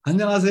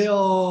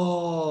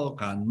안녕하세요.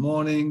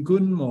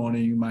 Good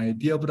morning, my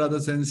dear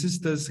brothers and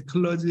sisters,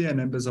 clergy and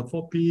members of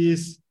Four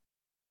Peace.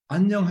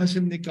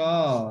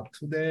 안녕하십니까?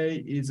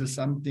 Today is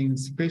something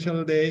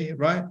special day,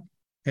 right?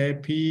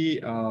 Happy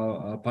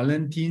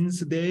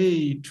Valentine's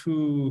Day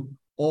to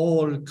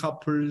all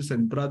couples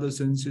and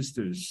brothers and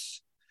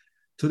sisters.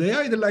 Today,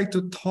 I'd like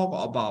to talk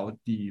about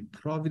the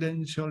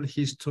providential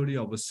history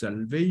of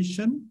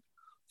salvation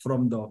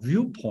from the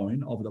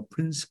viewpoint of the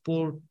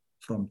principle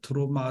from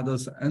True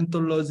Mother's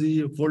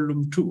Anthology,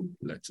 Volume 2.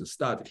 Let's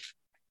start it.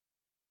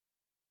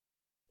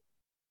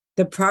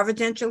 The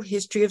providential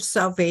history of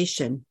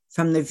salvation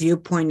from the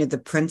viewpoint of the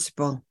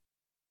principle.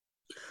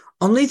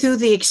 Only through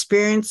the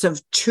experience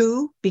of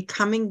two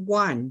becoming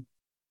one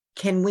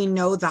can we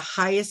know the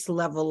highest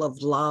level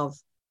of love.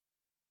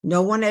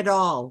 No one at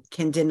all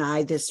can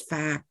deny this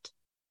fact.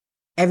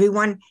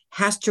 Everyone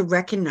has to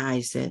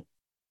recognize it.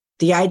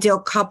 The ideal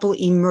couple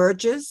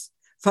emerges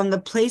from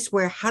the place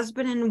where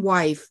husband and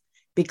wife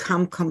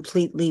become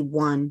completely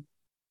one.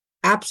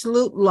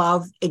 Absolute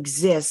love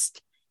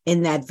exists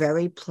in that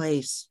very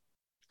place.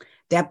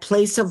 That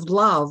place of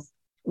love,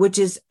 which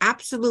is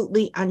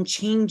absolutely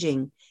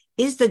unchanging,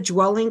 is the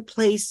dwelling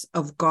place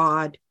of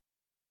God.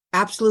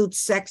 Absolute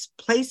sex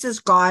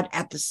places God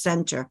at the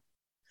center,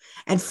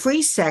 and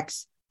free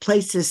sex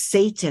places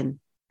Satan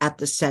at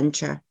the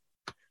center.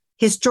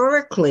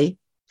 Historically,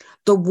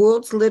 the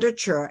world's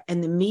literature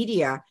and the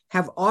media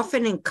have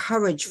often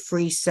encouraged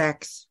free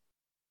sex.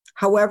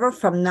 However,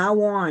 from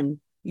now on,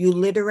 you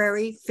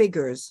literary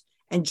figures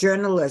and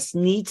journalists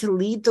need to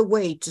lead the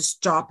way to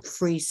stop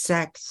free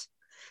sex.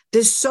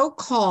 This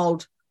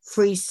so-called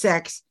free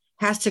sex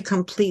has to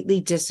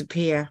completely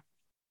disappear.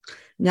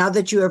 Now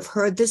that you have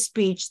heard the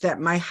speech that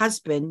my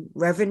husband,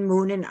 Reverend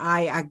Moon, and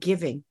I are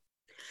giving,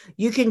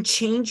 you can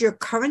change your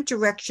current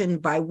direction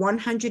by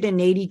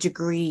 180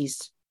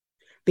 degrees,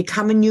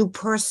 become a new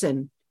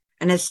person,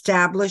 and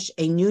establish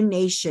a new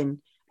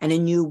nation and a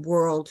new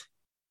world.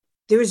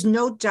 There is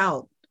no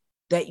doubt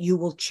that you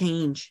will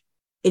change.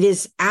 It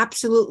is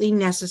absolutely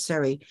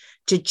necessary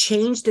to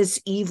change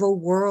this evil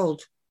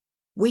world.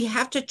 We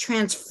have to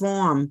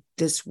transform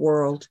this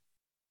world.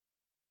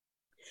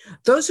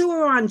 Those who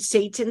are on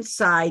Satan's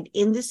side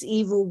in this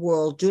evil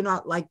world do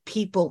not like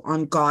people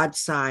on God's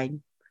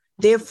side.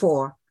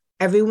 Therefore,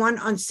 everyone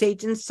on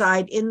Satan's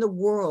side in the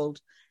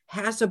world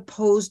has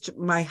opposed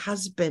my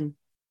husband.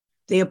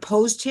 They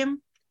opposed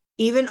him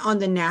even on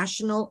the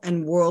national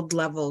and world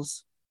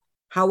levels.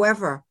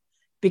 However,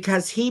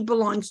 because he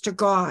belongs to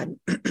God,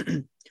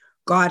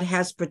 God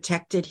has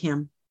protected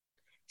him.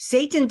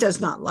 Satan does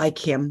not like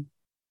him,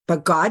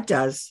 but God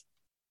does.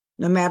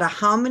 No matter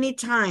how many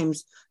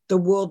times the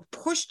world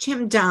pushed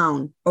him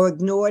down or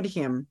ignored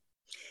him,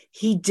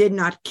 he did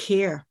not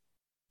care.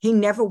 He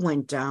never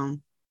went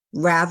down.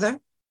 Rather,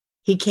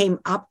 he came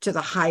up to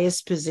the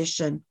highest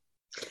position.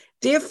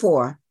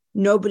 Therefore,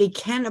 nobody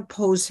can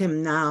oppose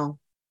him now.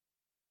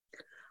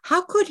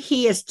 How could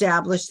he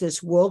establish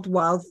this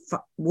worldwide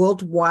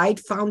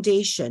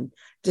foundation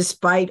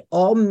despite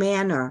all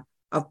manner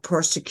of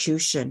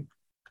persecution?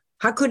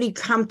 How could he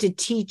come to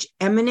teach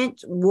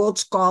eminent world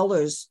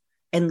scholars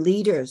and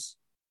leaders?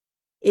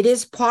 It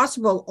is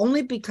possible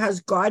only because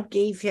God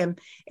gave him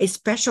a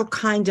special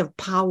kind of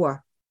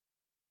power.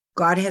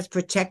 God has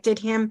protected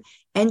him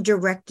and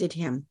directed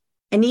him.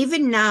 And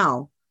even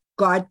now,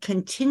 God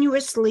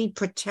continuously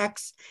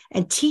protects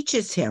and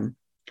teaches him.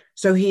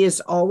 So he is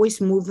always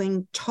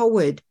moving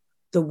toward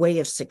the way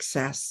of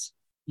success.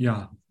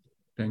 Yeah,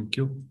 thank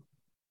you.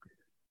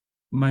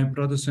 My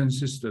brothers and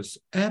sisters,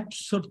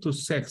 absolute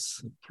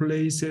sex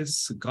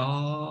places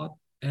God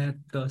at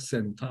the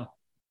center,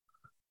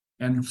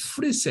 and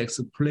free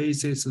sex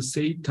places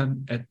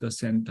Satan at the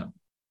center.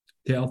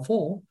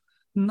 Therefore,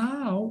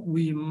 now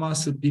we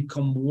must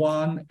become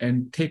one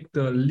and take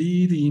the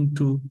lead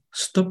into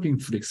stopping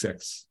free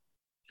sex.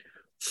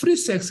 Free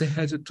sex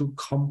has to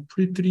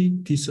completely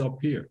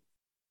disappear.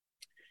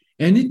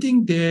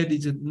 Anything that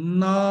is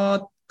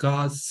not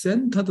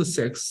God-centered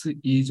sex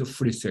is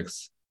free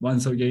sex.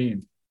 Once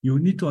again, you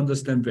need to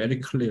understand very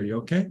clearly,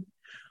 okay?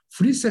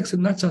 Free sex is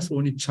not just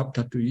only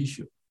chapter 2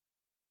 issue.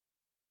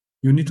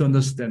 You need to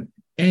understand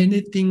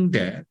anything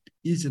that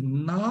is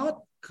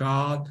not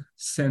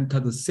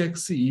God-centered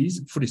sex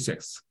is free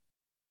sex.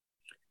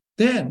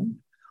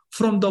 Then,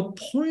 from the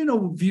point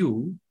of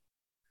view,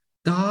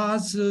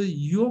 does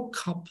your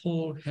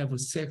couple have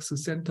sex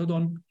centered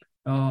on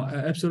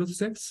absolute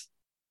sex?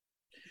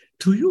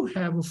 Do you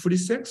have free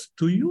sex?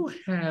 Do you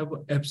have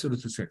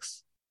absolute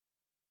sex?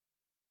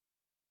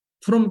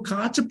 From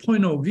God's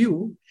point of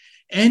view,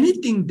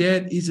 anything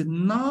that is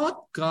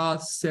not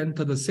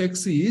God-centered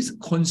sex is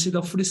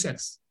considered free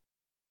sex.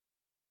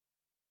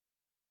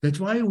 That's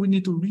why we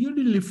need to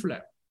really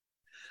reflect.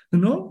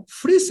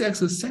 Free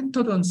sex is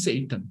centered on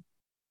Satan,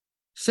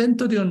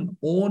 centered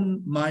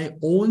on my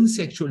own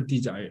sexual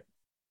desire.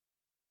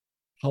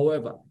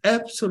 However,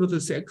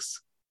 absolute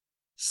sex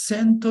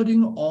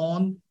centering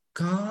on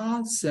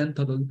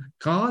God-centered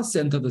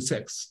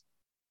sex.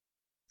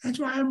 That's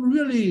why I'm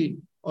really,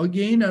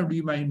 again, I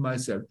remind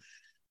myself,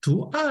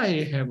 Do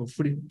I have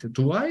free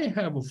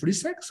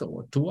sex,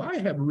 or do I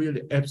have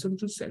really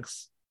absolute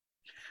sex?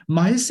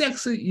 My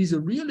sex is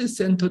really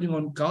centering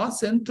on God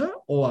center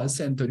or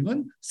centering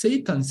on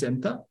Satan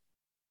center?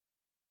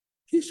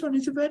 This one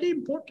is very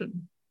important.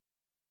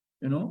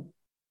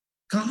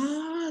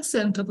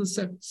 God-centered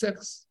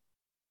sex.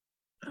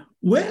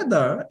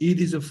 Whether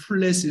it is a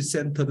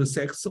flesh-centered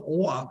sex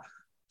or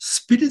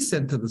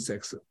spirit-centered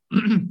sex.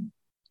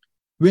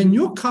 When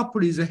your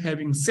couple is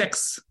having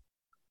sex,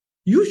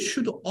 you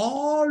should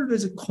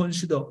always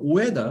consider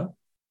whether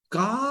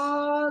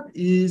God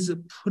is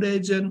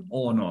present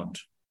or not.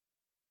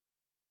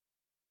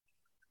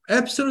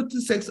 Absolute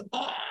sex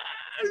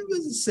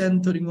always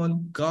centering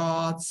on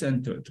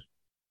God-centered.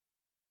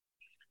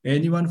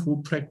 Anyone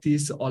who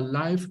practices a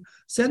life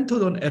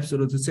centered on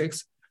absolute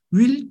sex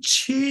will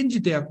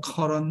change their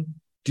current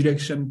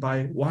direction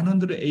by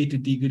 180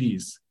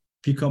 degrees,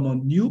 become a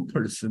new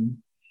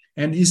person,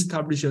 and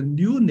establish a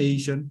new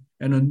nation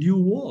and a new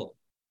world.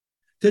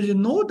 There is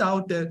no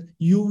doubt that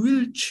you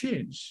will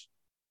change.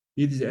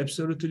 It is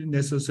absolutely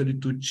necessary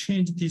to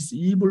change this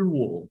evil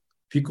world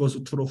because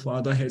True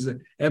Father has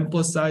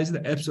emphasized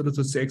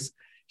absolute sex.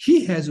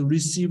 He has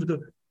received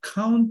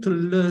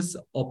countless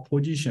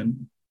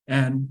opposition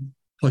and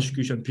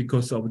persecution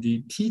because of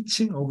the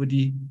teaching of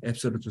the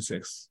absolute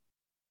sex.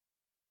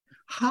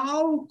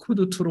 How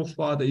could True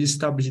Father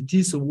establish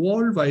this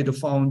worldwide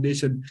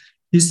foundation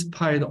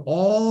despite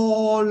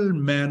all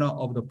manner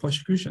of the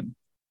persecution?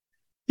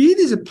 It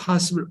is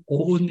possible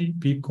only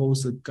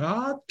because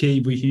God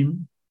gave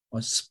him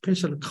a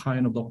special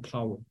kind of the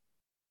power.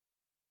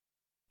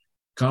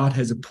 God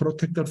has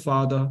protected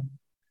Father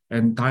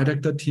and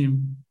directed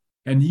him.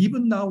 And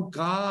even now,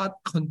 God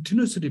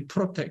continuously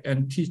protect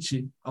and teach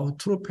our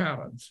true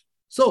parents.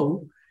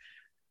 So,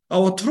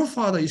 our true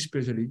Father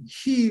especially,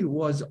 he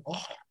was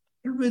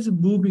always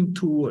moving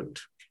toward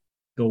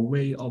the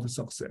way of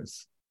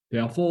success.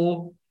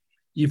 Therefore,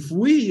 if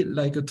we,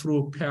 like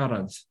true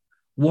parents,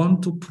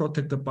 want to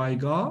protect by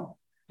God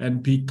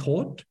and be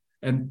taught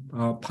and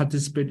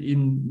participate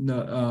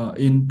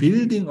in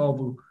building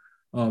of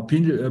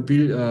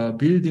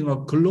building a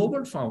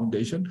global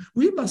foundation,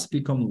 we must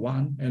become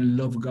one and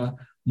love God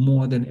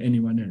more than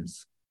anyone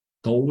else.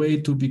 The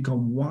way to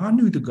become one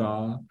with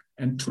God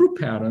and true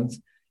parents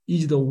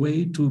is the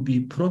way to be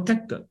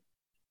protected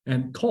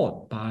and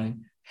taught by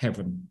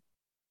heaven.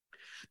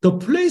 The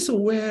place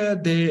where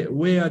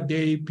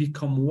they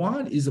become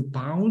one is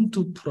bound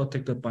to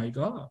protected by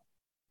God.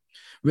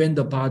 When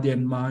the body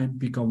and mind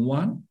become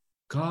one,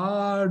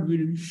 God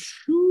will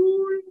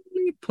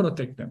surely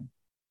protect them.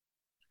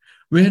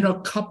 When a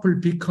couple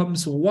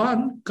becomes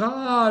one,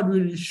 God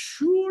will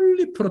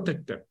surely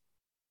protect them.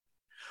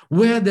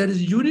 Where there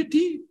is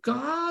unity,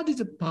 God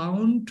is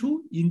bound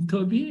to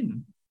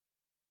intervene.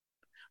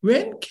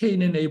 When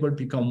Cain and Abel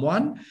become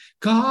one,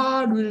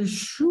 God will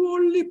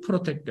surely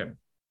protect them.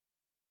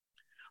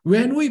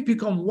 When we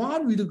become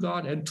one with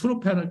God and true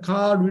parent,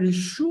 God will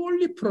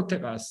surely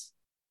protect us.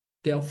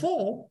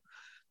 Therefore,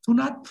 do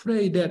not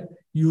pray that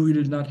you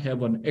will not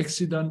have an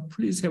accident.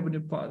 Please, Heavenly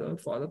Father,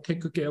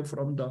 take care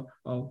from the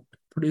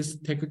please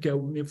take care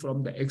of me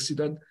from the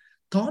accident.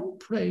 Don't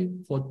pray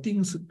for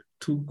things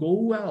to go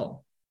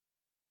well.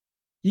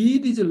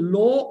 It is a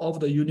law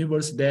of the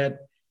universe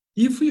that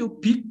if you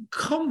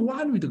become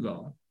one with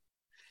God,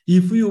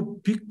 if you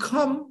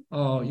become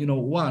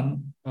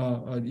one,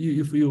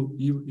 if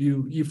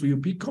you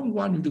become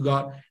one with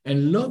God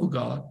and love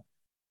God,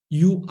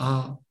 you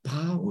are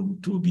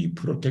bound to be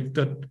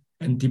protected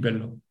and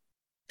developed.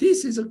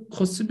 This is a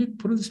cosmic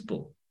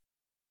principle.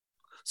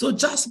 So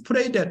just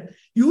pray that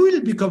you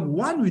will become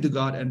one with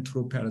God and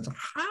true parents.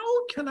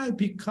 How can I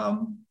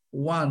become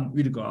one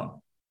with God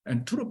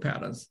and true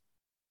parents?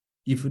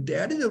 If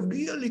there is a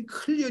really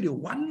clearly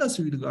oneness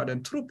with God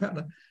and true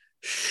parents,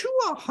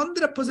 sure,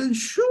 100%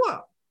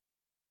 sure,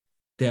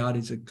 there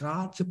is a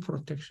God's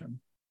protection.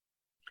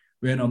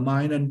 When a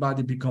mind and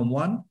body become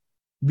one,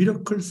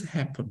 miracles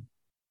happen.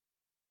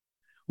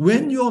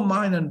 When your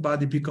mind and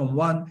body become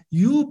one,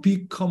 you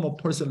become a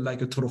person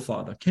like a true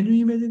Father. Can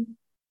you imagine?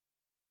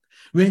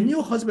 When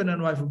your husband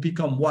and wife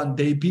become one,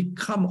 they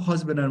become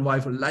husband and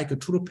wife like a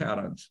true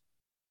parents.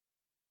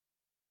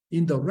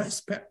 In the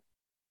respect,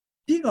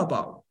 think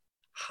about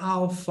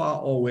how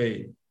far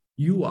away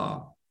you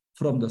are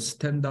from the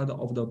standard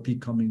of the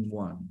becoming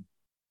one.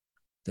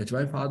 That's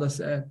why Father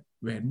said,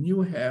 when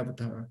you have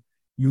the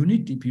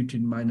unity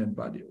between mind and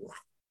body,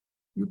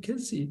 you can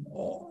see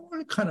all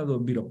kind of a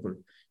miracle.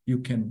 You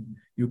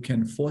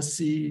can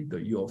foresee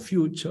your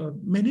future,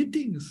 many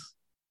things.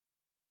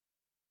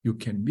 You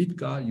can meet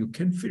God, you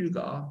can feel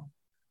God.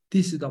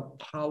 This is the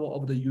power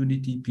of the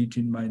unity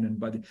between mind and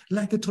body,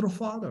 like a true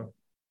Father.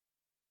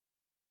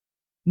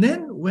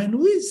 Then when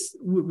we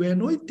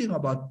think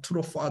about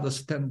true Father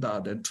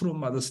standard and true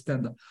Mother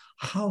standard,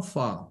 how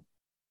far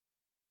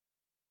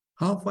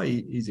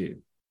is it?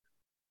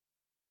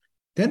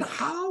 Then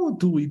how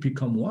do we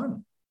become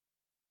one?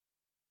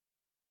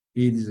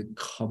 It is a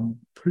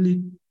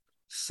complete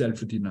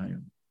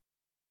self-denial.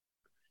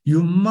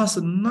 You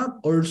must not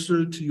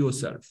assert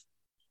yourself.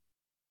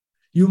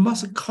 You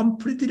must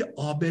completely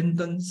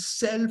abandon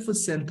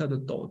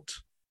self-centered thought.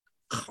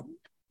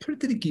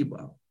 Completely give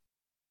up.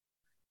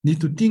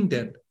 Need to think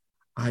that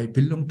I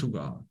belong to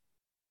God.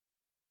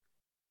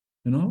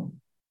 You know?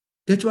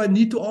 That's why I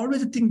need to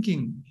always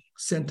thinking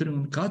centering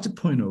on God's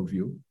point of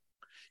view.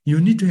 You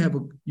need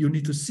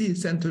to see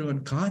centering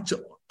on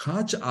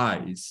God's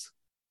eyes.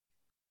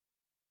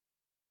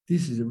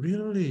 This is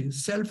really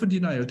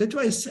self-denial. That's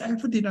why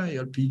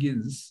self-denial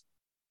begins.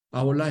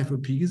 Our life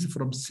begins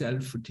from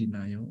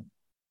self-denial.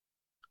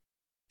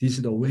 This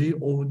is the way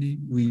only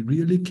we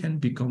really can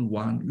become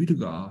one with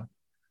God,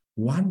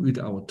 one with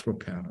our true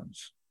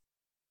parents.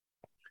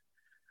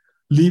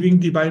 Living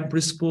divine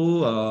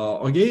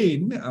principle,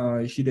 again,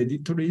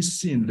 hereditary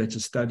sin.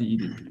 Let's study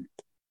it.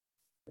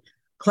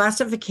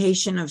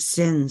 Classification of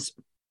sins.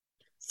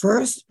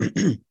 First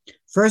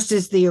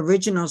is the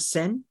original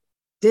sin.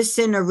 This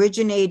sin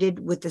originated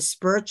with the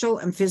spiritual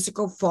and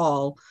physical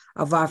fall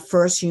of our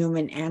first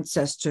human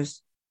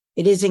ancestors.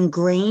 It is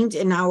ingrained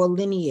in our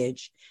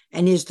lineage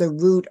and is the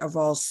root of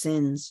all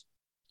sins.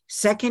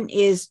 Second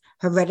is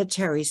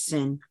hereditary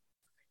sin.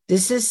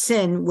 This is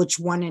sin which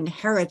one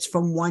inherits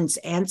from one's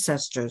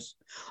ancestors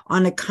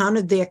on account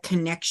of their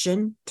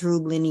connection through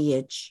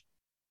lineage.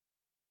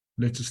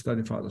 Let's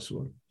study Father's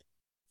word.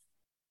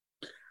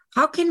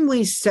 How can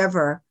we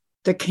sever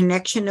the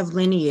connection of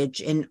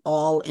lineage in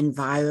all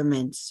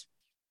environments?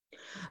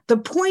 The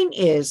point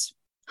is,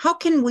 how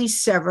can we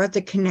sever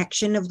the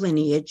connection of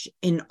lineage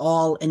in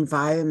all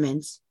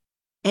environments?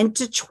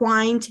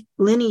 Intertwined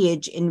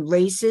lineage in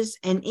races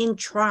and in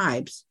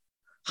tribes.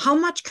 How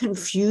much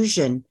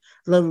confusion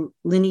the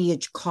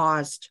lineage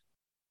caused.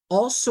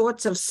 All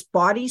sorts of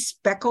spotty,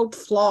 speckled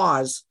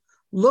flaws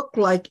look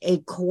like a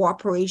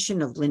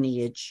corporation of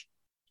lineage.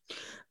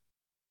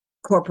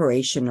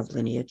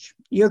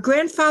 Your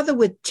grandfather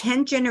with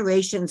 10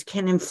 generations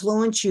can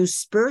influence you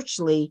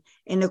spiritually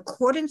in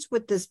accordance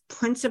with this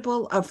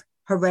principle of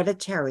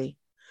hereditary.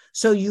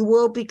 So you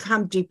will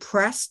become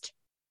depressed,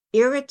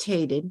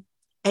 irritated,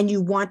 and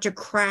you want to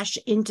crash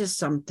into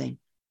something.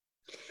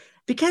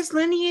 Because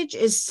lineage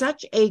is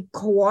such a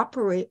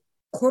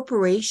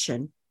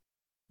corporation,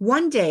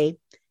 one day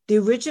the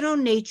original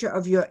nature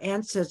of your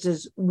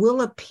ancestors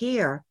will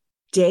appear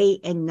day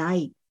and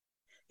night.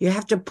 You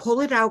have to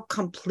pull it out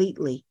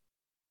completely.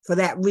 For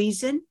that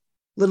reason,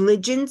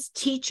 religions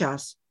teach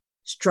us,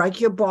 strike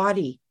your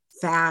body,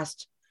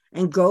 fast,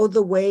 and go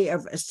the way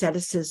of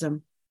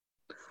asceticism.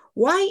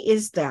 Why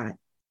is that?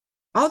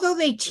 Although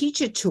they teach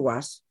it to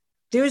us,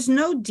 there is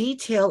no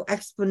detailed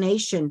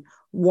explanation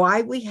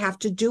why we have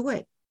to do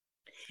it.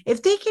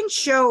 If they can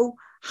show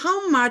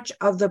how much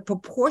of the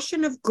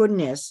proportion of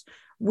goodness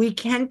we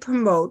can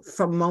promote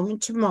from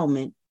moment to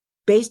moment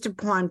based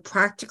upon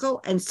practical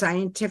and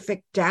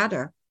scientific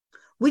data,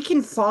 we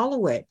can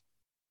follow it.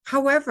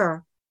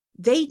 However,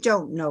 they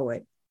don't know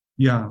it.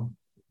 Yeah.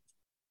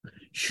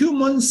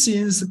 Human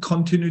sins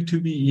continue to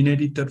be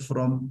inherited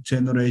from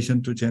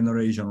generation to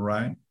generation,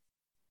 right?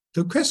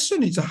 The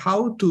question is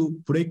how to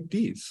break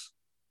this.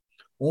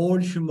 All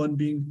human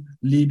beings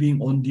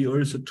living on the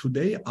earth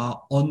today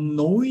are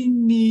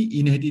unknowingly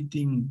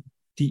inheriting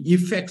the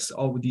effects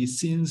of the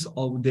sins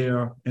of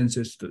their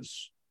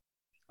ancestors.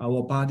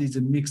 Our bodies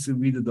mixed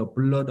with the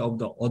blood of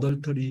the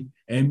adultery,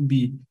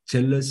 envy,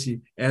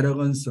 jealousy,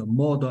 arrogance,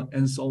 murder,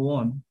 and so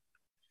on.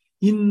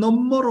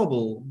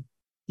 Innumerable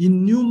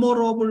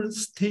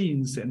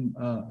stains and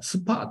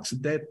spots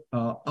that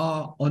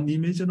are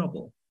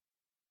unimaginable.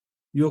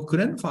 Your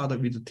grandfather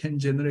with 10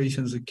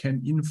 generations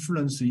can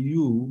influence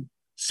you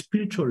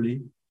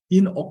spiritually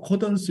in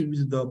accordance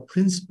with the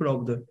principle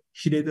of the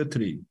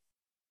hereditary.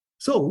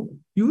 So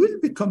you will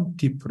become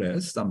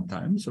depressed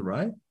sometimes,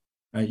 right?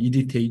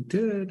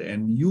 Irritated,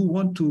 and you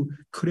want to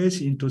crash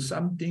into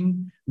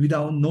something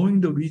without knowing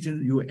the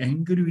reason. You're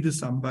angry with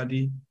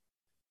somebody.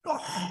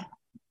 Oh,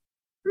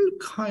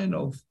 kind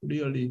of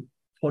really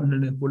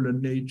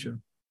fallen nature.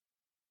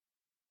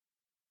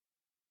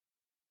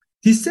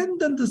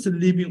 Descendants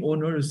living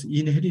on earth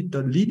inherit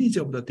the lineage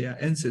of their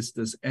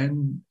ancestors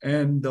and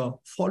the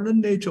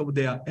fallen nature of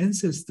their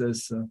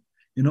ancestors,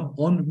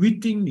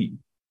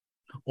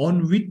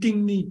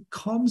 unwittingly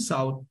comes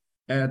out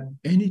at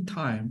any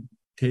time,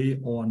 day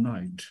or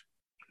night.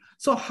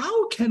 So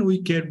how can we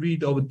get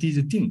rid of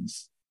these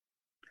things?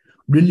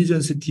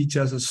 Religions teach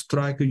us to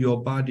strike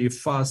your body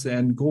fast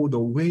and go the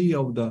way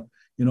of the,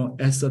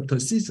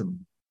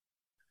 asceticism.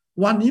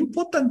 One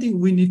important thing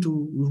we need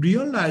to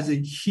realize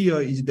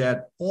here is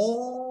that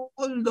all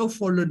the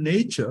fallen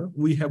nature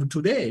we have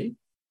today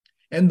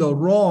and the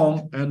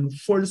wrong and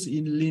false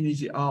in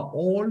lineage are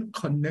all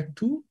connected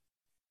to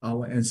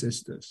our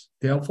ancestors.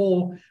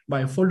 Therefore,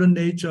 my fallen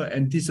nature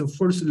and this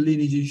false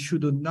lineage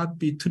should not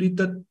be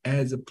treated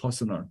as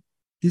personal.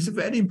 This is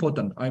very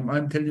important.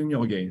 I'm telling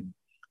you again.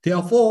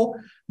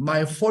 Therefore,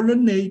 my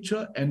fallen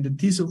nature and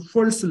this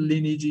false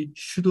lineage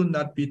should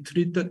not be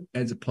treated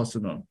as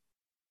personal.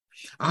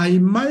 I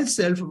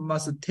myself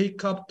must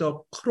take up the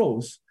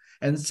cross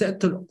and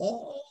settle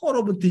all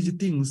of these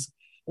things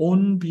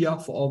on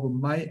behalf of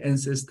my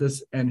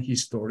ancestors and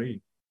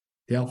history.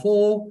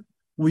 Therefore,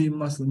 we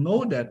must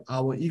know that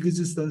our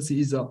existence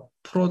is a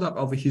product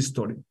of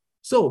history.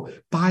 So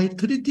by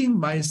treating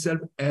myself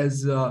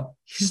as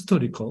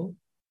historical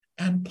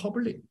and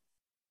public,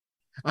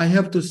 I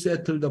have to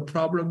settle the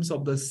problems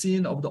of the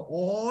sin of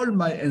all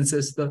my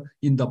ancestors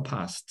in the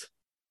past.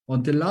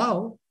 Until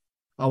now,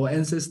 our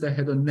ancestors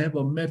had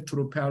never met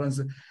true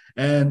parents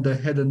and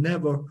had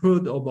never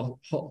heard of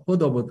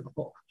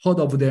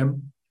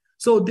them.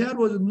 So there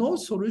was no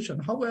solution.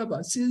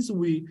 However, since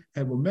we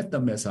have met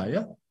the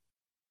Messiah,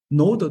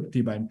 know the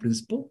divine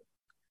principle,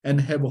 and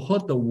have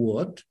heard the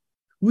word,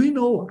 we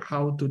know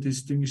how to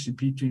distinguish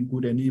between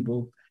good and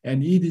evil.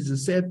 And it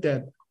is said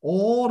that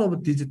all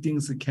of these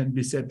things can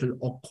be settled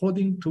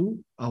according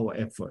to our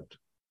effort.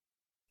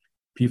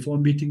 Before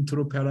meeting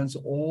true parents,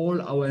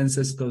 all our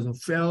ancestors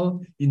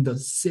fell in the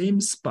same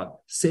spot,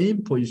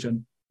 same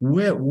position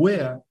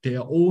where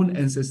their own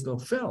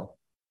ancestors fell.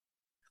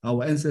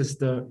 Our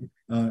ancestors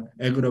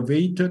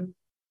aggravated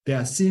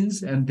their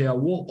sins, and there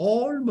were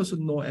almost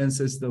no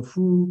ancestors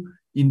who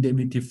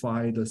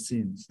indemnify the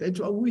sins. That's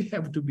why we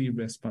have to be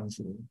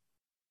responsible.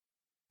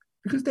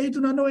 Because they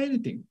do not know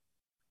anything.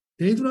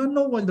 They do not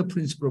know what the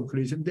principle of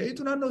creation. They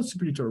do not know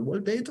spiritual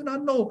world. They do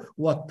not know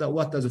what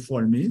does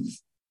fall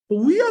means. But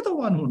we are the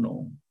one who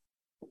know.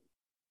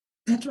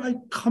 That's why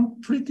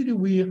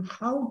completely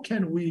how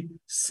can we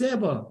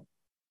sever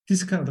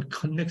this kind of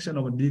connection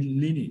of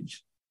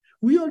lineage?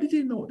 We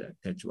already know that.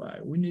 That's why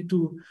we need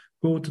to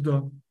go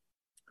to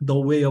the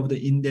way of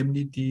the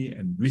indemnity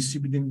and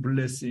receiving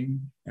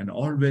blessing, and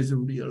always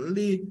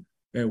really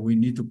we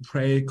need to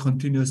pray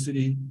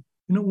continuously.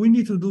 We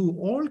need to do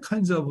all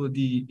kinds of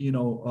the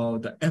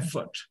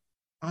effort.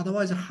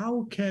 Otherwise,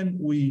 how can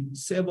we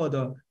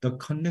sever the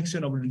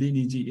connection of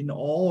lineage in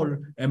all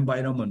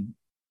environment?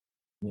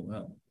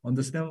 Well,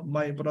 understand,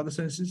 my brothers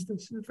and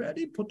sisters? It's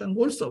very important.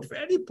 Also,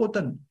 very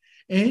important.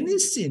 Any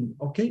sin,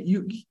 okay?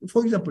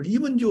 For example,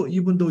 even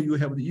though you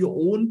have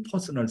your own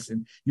personal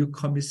sin, you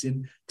commit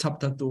sin,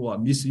 chapter 2,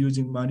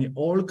 misusing money,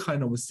 all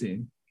kind of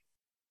sin.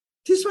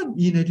 This one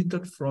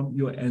inherited from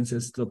your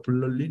ancestor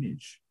blood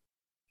lineage.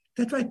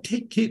 That's why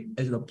take it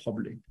as a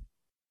public.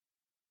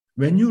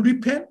 When you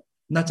repent,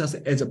 not just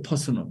as a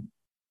personal,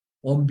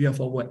 on behalf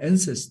of our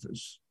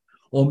ancestors,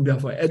 on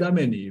behalf of Adam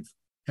and Eve,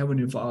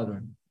 Heavenly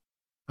Father,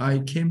 I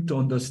came to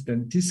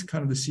understand this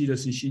kind of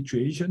serious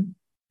situation.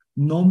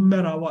 No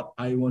matter what,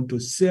 I want to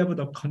sever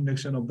the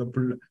connection of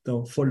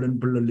the fallen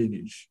blood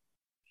lineage.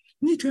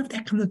 You need to have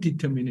that kind of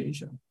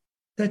determination.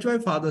 That's why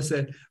Father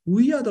said,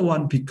 we are the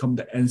one become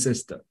the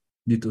ancestor.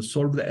 Need to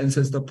solve the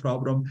ancestor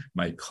problem,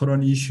 my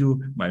current issue,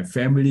 my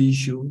family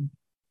issue.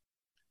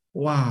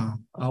 Wow,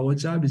 our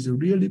job is a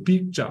really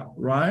big job,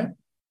 right?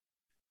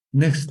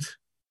 Next.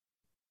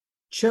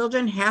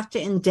 Children have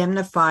to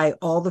indemnify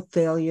all the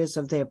failures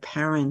of their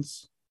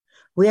parents.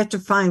 We have to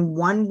find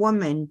one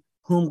woman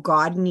whom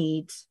God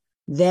needs,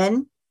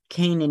 then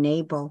Cain and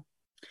Abel.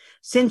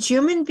 Since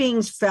human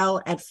beings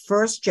fell at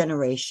first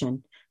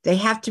generation, they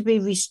have to be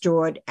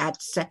restored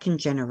at second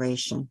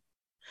generation.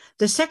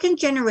 The second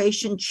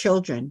generation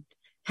children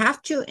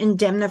have to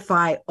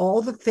indemnify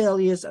all the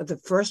failures of the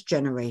first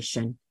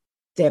generation,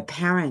 their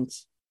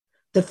parents.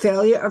 The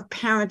failure of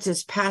parents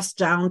is passed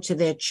down to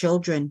their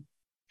children.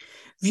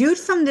 Viewed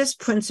from this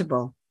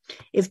principle,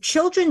 if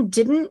children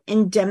didn't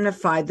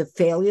indemnify the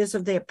failures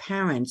of their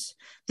parents,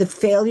 the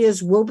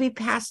failures will be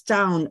passed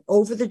down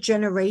over the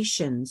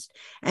generations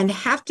and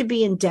have to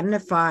be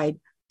indemnified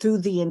through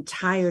the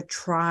entire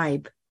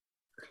tribe.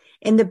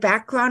 In the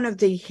background of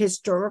the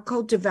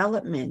historical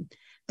development,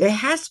 there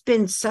has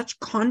been such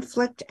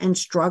conflict and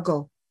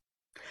struggle.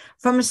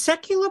 From a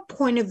secular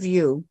point of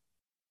view,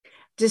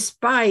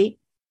 despite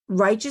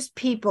righteous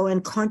people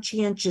and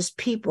conscientious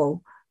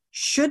people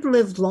should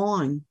live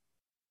long,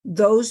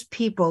 those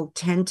people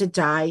tend to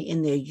die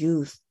in their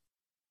youth.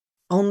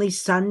 Only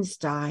sons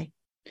die.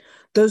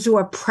 Those who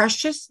are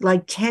precious,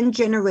 like 10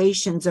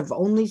 generations of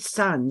only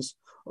sons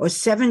or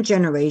 7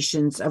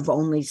 generations of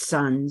only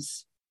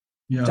sons,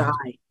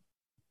 die.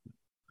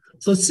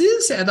 So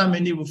since Adam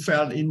and Eve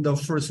fell in the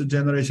first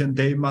generation,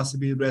 they must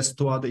be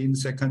restored in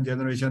second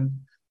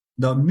generation.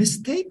 The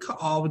mistake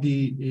of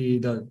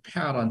the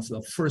parents,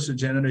 the first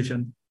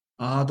generation,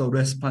 are the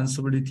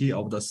responsibility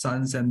of the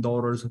sons and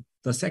daughters,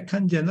 the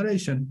second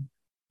generation,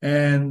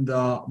 and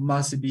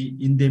must be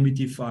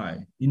indemnify.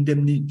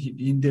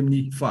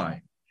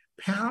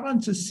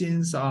 Parents'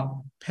 sins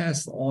are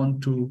passed on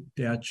to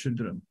their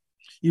children.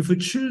 If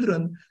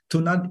children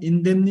do not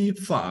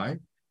indemnify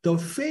the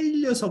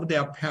failures of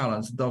their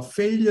parents, the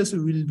failures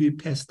will be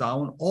passed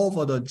down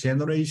over the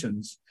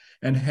generations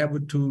and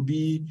have to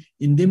be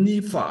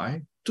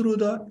indemnified through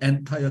the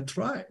entire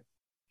tribe.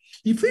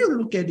 If you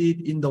look at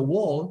it in the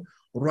world,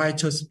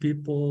 righteous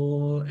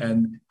people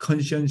and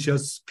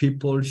conscientious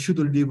people should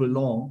live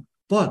long,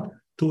 but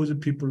those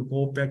people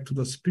go back to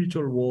the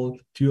spiritual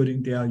world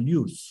during their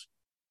youth.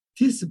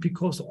 This is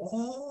because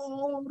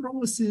all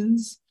our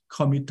sins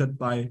committed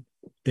by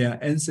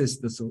their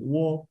ancestors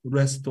were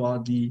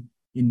restored the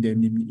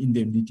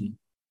indemnity.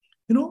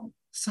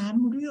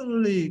 some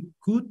really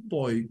good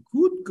boy,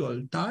 good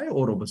girl die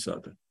all of a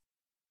sudden.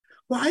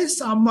 Why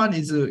someone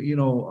is,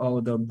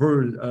 the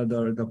birth,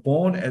 the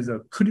born as a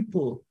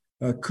cripple,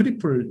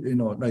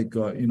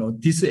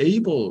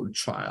 disabled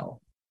child?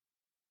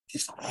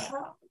 It's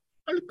all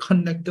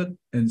connected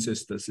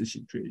ancestors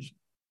situation.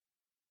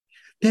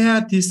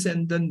 Their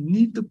descendants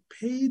need to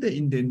pay the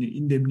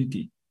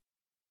indemnity.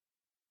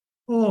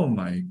 Oh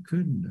my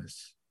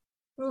goodness.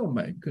 Oh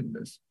my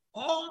goodness.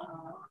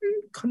 All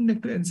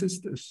connected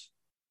ancestors.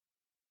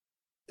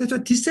 That's why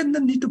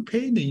descendants need to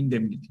pay the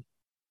indemnity.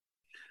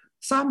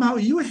 Somehow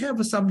you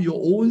have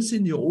your own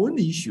sin, your own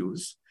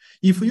issues.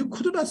 If you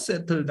could not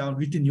settle down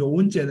within your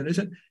own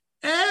generation,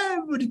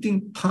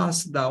 everything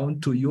passed down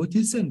to your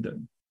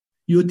descendant.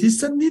 Your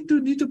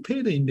descendant need to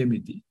pay the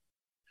indemnity.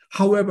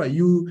 However,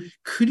 you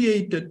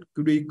created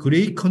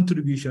great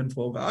contribution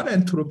for God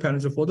and to the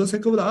parents for the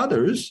sake of the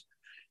others,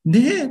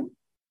 then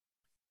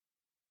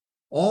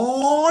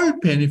all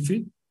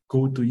benefit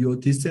go to your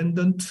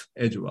descendant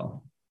as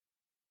well.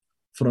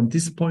 From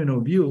this point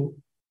of view,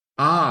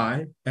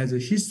 I, as a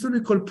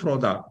historical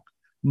product,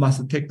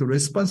 must take the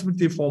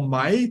responsibility for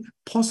my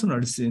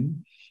personal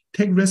sin,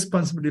 take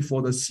responsibility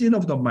for the sin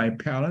of my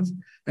parents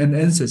and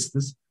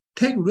ancestors,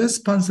 take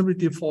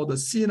responsibility for the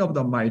sin of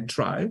my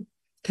tribe,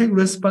 take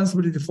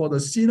responsibility for the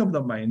sin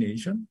of my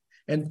nation,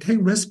 and take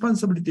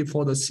responsibility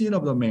for the sin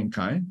of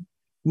mankind.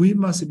 We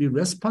must be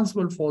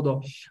responsible for the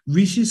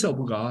wishes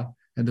of God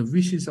and the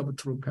wishes of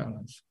true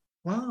parents.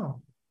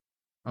 Wow,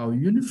 our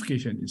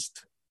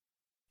unificationist,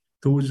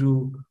 those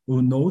who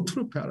know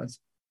true parents,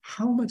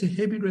 how much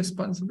heavy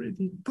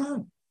responsibility, but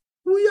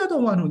we are the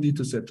one who need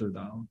to settle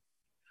down.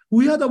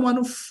 We are the one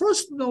who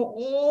first know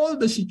all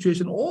the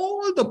situation,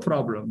 all the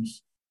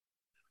problems.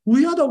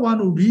 We are the one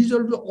who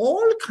resolve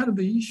all kind of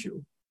the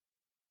issue.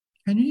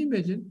 Can you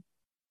imagine?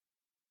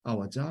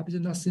 Our job is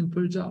not a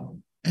simple job.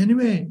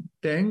 Anyway,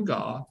 thank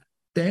God,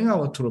 thank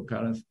our true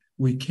parents,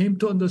 we came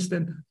to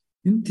understand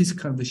in this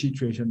kind of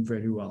situation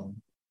very well.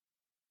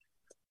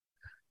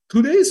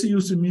 Today's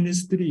youth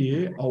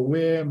ministry,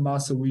 where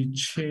must we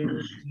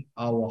change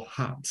our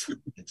hearts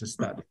to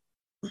study?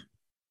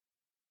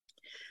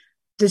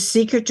 The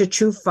secret to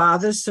True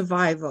Father's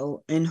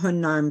survival in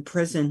Hunan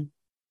prison.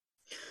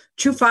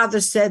 True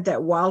Father said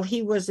that while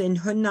he was in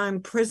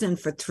Hunan prison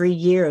for 3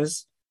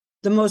 years,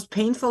 the most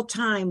painful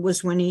time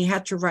was when he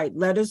had to write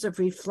letters of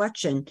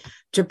reflection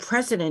to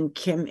President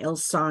Kim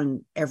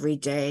Il-sung every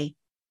day.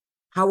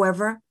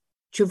 However,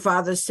 True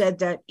Father said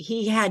that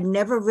he had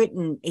never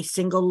written a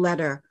single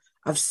letter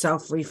of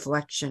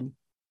self-reflection.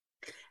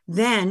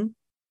 Then,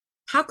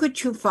 how could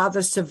True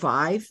Father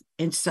survive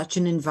in such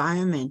an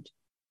environment?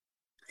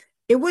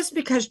 It was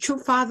because True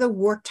Father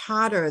worked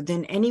harder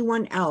than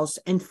anyone else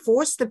and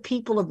forced the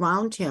people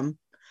around him,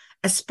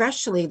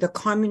 especially the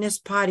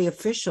Communist Party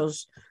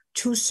officials,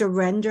 to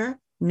surrender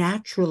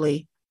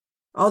naturally.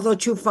 Although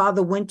True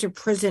Father went to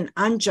prison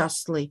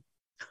unjustly,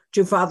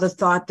 True Father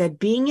thought that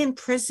being in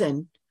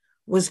prison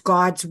was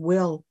God's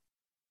will.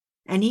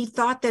 And he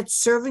thought that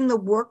serving the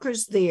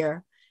workers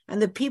there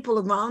and the people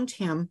around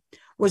him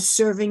was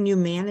serving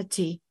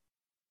humanity.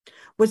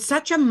 With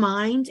such a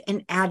mind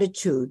and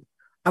attitude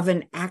of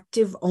an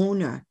active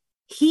owner,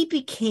 he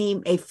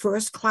became a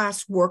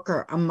first-class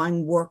worker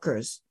among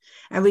workers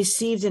and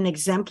received an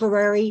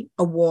exemplary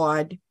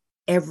award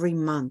every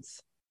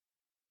month.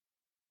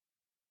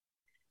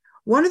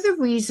 One of the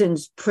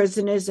reasons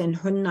prisoners in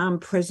Hunan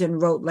prison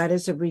wrote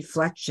letters of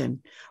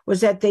reflection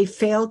was that they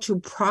failed to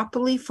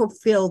properly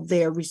fulfill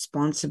their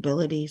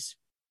responsibilities.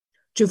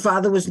 True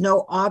Father was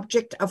no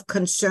object of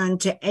concern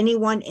to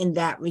anyone in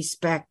that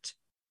respect.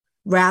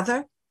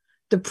 Rather,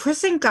 the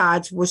prison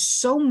guards were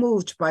so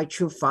moved by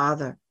True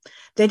Father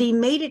that he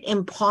made it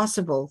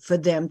impossible for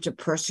them to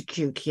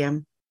persecute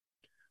him.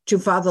 True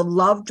Father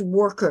loved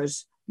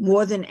workers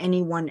more than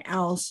anyone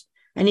else,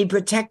 and he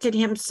protected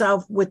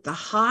himself with the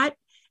heart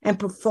and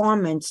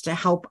performance to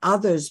help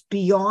others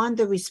beyond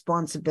the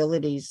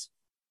responsibilities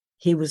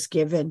he was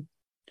given.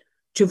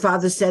 True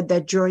Father said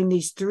that during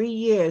these 3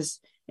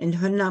 years in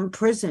Hunan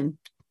prison,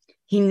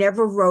 he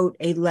never wrote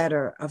a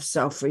letter of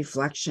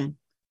self-reflection.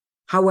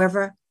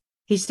 However,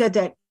 he said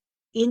that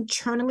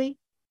internally,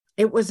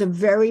 it was a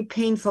very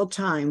painful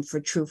time for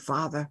True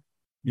Father.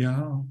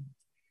 Yeah.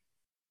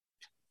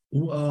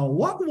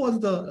 What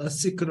was the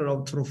secret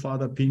of True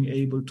Father being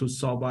able to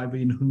survive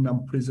in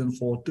Hunan prison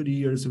for 3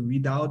 years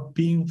without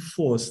being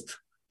forced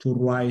to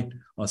write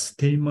a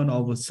statement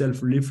of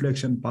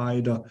self-reflection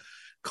by the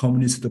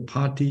Communist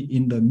Party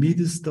in the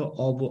midst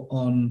of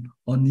an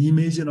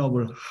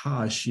unimaginable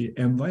harsh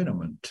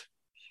environment?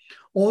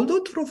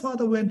 Although True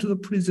Father went to the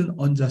prison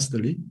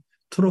unjustly,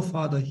 True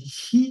Father,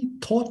 he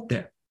taught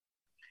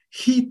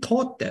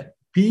that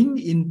being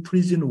in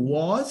prison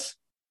was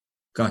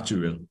God's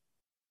will.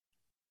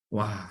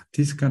 Wow,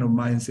 this kind of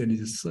mindset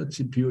is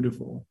such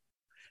beautiful.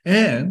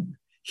 And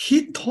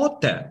he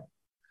taught that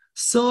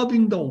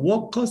serving the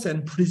workers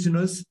and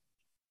prisoners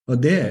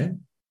there,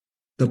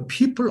 the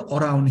people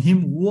around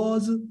him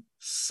was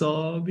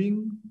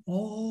serving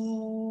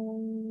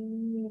all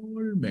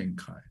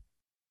mankind.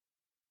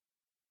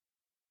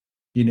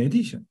 In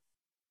addition,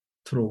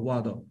 True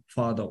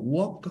Father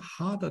worked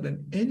harder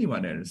than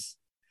anyone else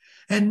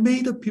and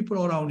made the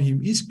people around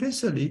him,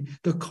 especially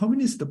the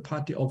Communist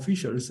Party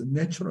officials,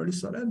 naturally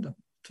surrender.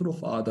 True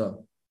Father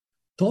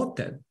thought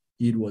that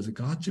it was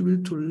God's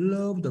will to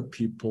love the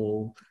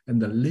people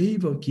and the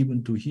labor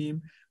given to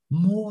him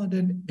more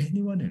than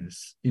anyone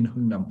else in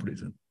Hungnam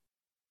prison.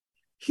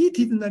 He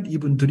did not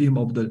even dream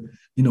of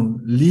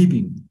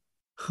leaving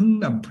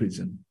Hungnam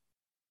prison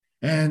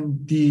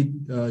and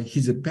did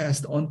his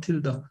best until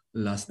the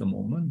last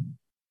moment.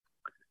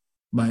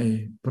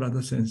 My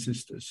brothers and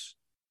sisters,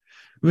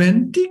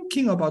 when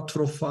thinking about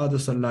True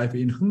Father's life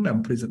in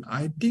Hungnam prison,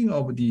 I think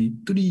of the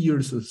 3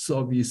 years of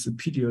service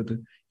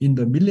period in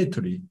the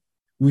military,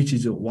 which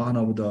is one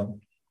of the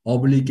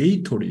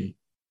obligatory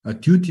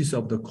duties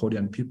of the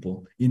Korean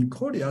people. In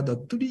Korea, the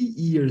 3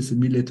 years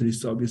military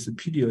service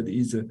period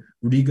is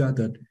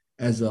regarded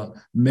as a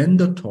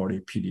mandatory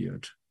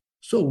period.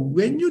 So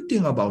when you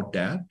think about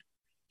that,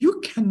 you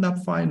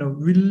cannot find a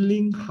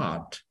willing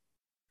heart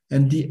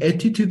and the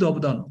attitude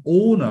of the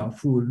owner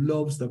who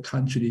loves the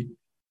country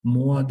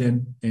more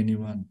than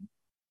anyone.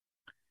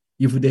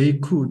 If they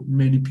could,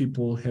 many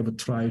people have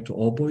tried to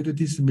avoid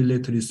this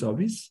military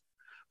service,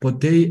 but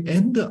they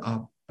end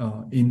up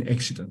in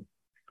accident.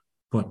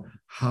 But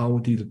how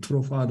did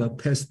True Father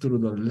pass through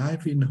the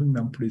life in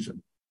Hungnam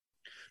prison?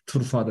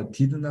 True Father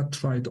did not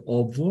try to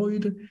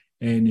avoid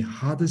any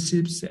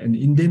hardships and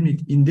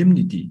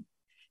indemnity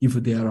if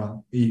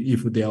there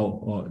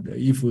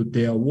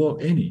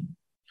were any.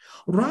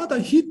 Rather,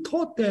 he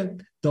thought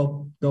that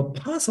the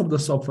path of the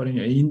suffering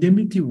and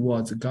indemnity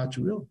was God's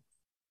will.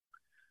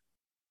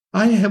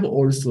 I have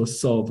also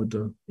served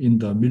in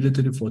the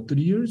military for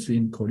 3 years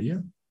in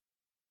Korea,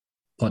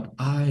 but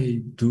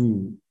I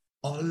do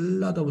a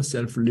lot of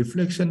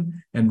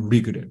self-reflection and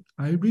regret.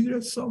 I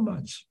regret so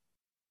much.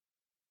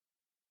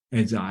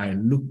 As I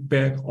look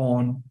back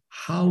on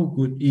how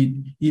good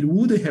it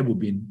would have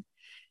been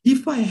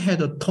if I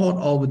had thought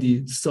of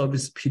the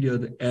service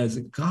period as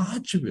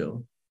God's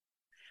will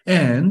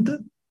and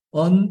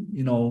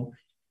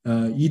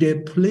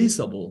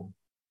irreplaceable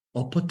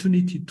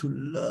opportunity to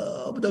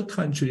love the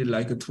country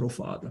like a True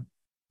Father.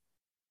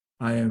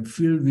 I am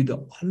filled with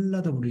a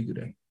lot of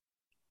regret.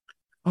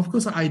 Of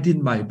course, I did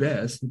my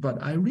best,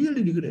 but I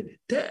really regret it.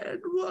 That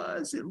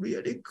was a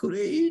really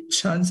great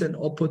chance and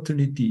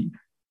opportunity.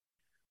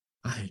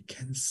 I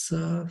can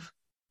serve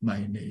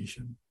my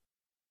nation.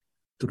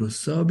 Through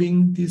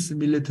serving this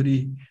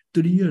military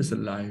 3 years of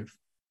life,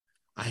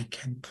 I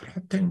can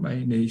protect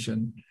my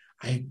nation.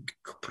 I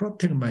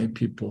protect my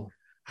people.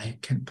 I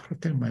can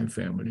protect my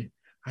family.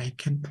 I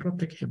can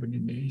protect heavenly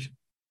nation.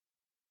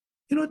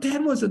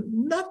 That was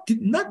not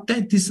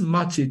that this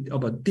much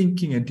about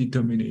thinking and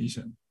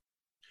determination.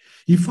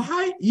 If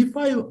I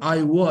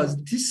was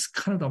this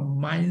kind of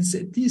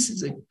mindset, this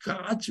is a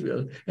God's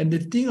will, and the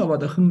thing about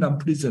the Hungnam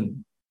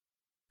prison,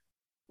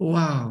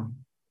 wow,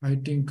 I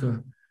think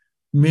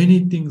many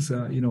things,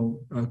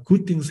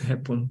 good things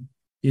happen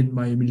in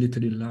my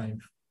military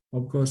life.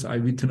 Of course, I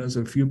witnessed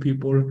a few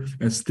people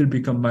and still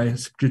become my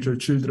spiritual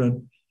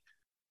children,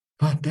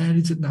 but that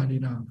is not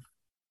enough.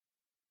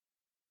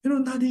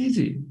 Not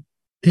easy.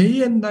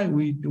 Day and night,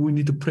 we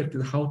need to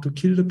practice how to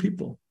kill the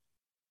people.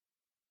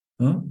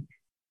 Huh?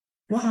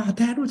 Wow,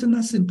 that was not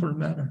a simple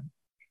matter.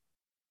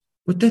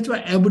 But that's why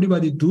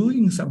everybody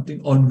doing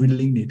something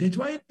unwillingly. That's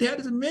why there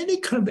is many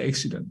kind of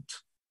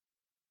accidents.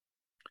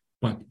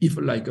 But if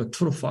like a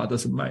True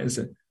Father's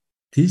mindset,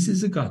 this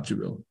is God's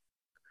will.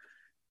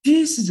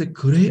 This is a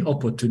great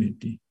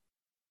opportunity.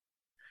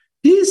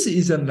 This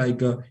is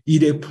like an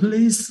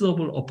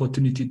irreplaceable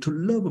opportunity to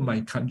love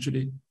my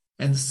country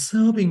and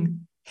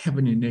serving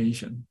heavenly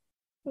nation.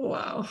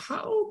 Wow,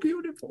 how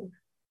beautiful.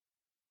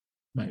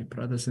 My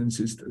brothers and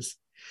sisters,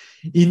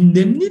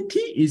 indemnity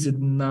is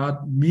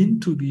not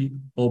meant to be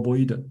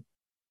avoided.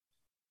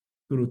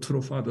 Through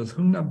True Father's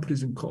Hungnam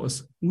prison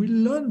course, we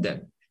learn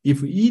that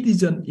if it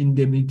is an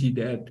indemnity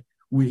that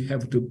we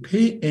have to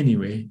pay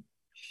anyway,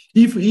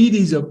 if it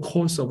is a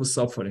cause of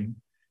suffering,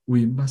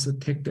 we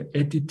must take the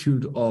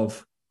attitude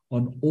of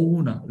an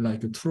owner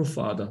like a True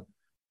Father,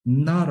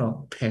 not a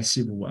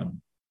passive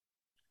one.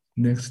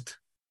 Next.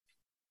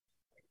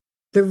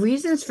 The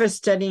reasons for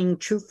studying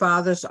True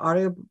Father's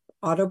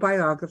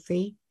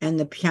autobiography and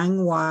the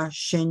Pyonghwa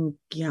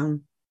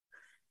Shingyang.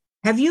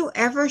 Have you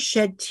ever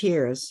shed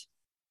tears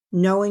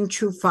knowing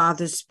True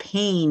Father's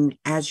pain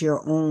as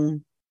your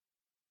own?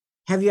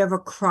 Have you ever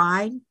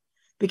cried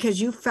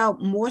because you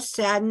felt more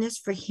sadness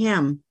for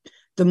him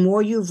the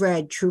more you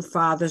read True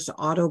Father's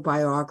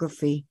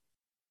autobiography?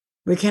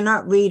 We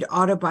cannot read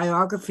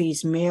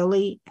autobiographies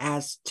merely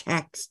as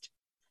text.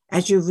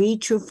 As you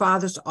read True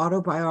Father's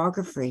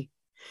autobiography,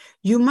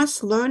 you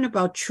must learn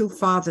about True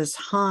Father's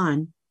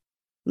Han.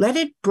 Let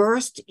it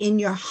burst in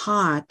your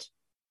heart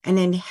and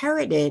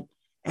inherit it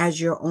as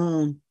your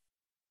own.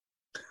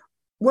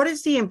 What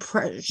is the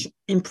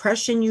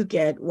impression you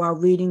get while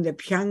reading the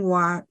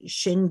Pyonghwa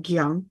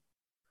Shingyang?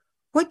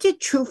 What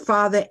did True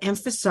Father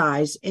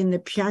emphasize in the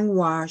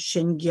Pyonghwa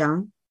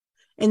Shingyang?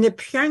 In the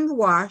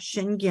Pyongyang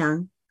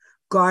Shingyang,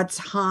 God's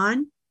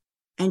Han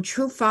and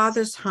True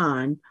Father's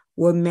Han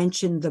were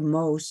mentioned the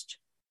most.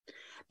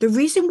 The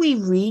reason we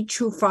read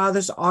True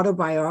Father's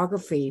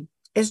autobiography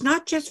is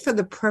not just for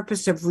the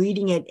purpose of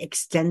reading it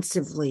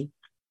extensively.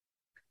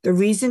 The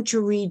reason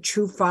to read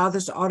True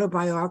Father's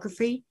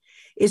autobiography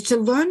is to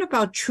learn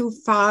about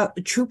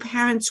true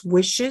parents'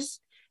 wishes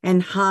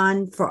and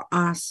Han for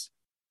us.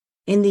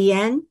 In the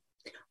end,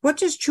 what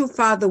does True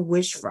Father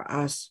wish for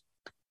us?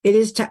 It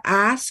is to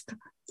ask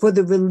for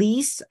the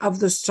release of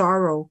the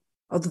sorrow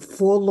of the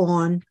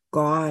forlorn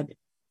God.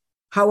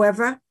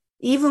 However,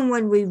 even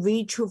when we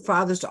read True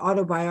Father's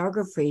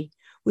autobiography,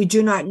 we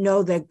do not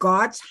know that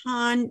God's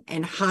Han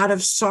and heart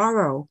of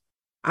sorrow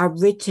are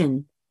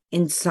written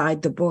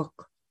inside the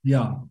book.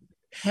 Yeah.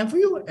 Have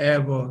you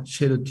ever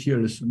shed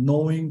tears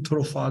knowing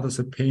True Father's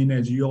pain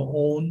as your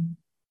own?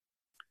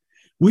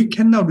 We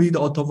cannot read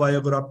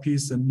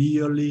autobiographies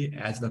merely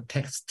as the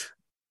text.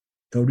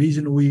 The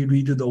reason we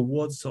read the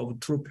words of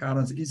true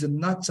parents is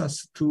not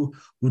just to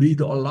read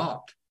a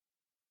lot,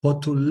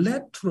 but to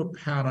let true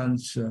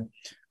parents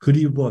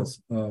grieve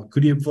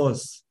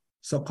us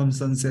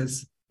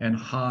circumstances and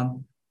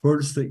harm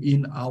burst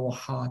in our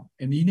heart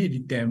and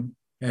inherit them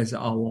as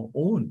our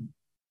own.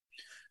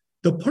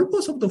 The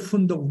purpose of the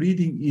Fundok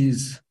reading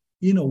is,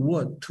 in a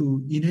word,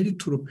 to inherit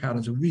true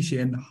parents' wish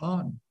and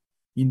harm.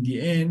 In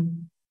the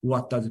end,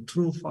 what does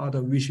True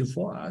Father wish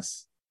for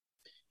us?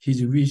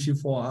 His wish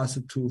for us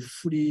to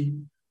free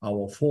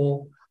our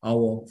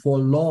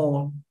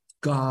forlorn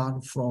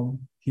God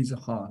from his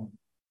hand.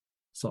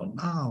 So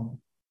now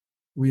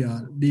we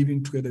are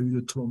living together with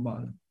the True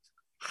Mother.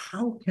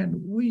 How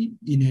can we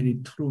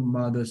inherit True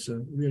Mother's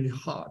really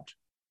heart?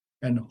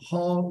 And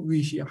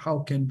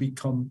how can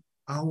become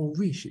our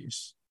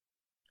wishes,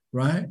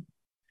 right?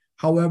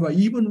 However,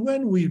 even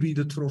when we read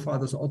the True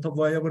Father's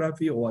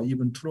autobiography or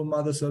even True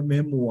Mother's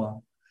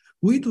memoir,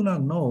 we do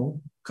not know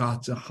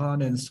God's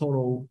heart and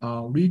sorrow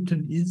are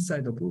written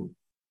inside the book.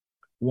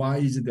 Why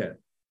is that?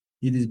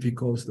 It is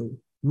because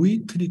we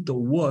treat the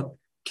word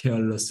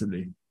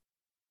carelessly.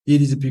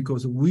 It is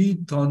because we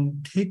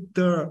don't take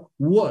the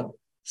word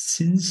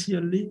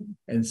sincerely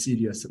and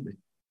seriously.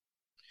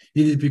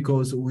 It is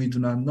because we do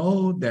not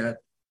know that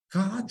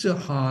God's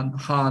hand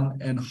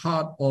and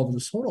heart of the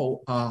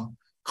sorrow are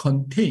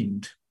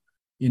contained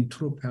in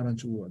True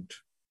Parents' word.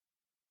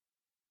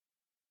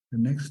 The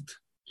next.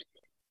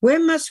 Where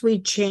must we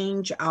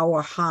change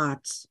our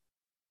hearts?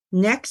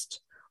 Next,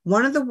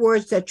 one of the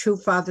words that True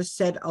Father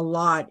said a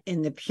lot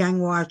in the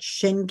Pyongyang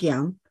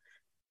Shingyang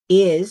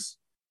is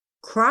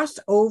cross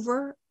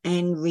over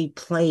and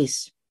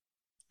replace.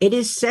 It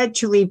is said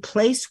to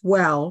replace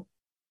well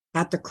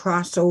at the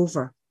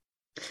crossover.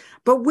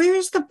 But where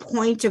is the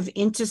point of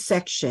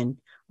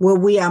intersection where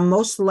we are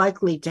most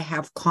likely to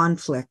have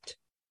conflict?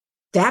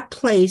 That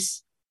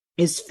place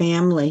is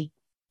family.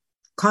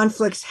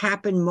 Conflicts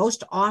happen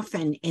most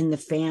often in the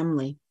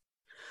family.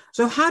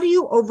 So how do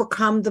you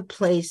overcome the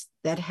place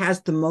that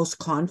has the most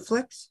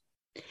conflicts?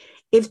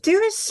 If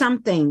there is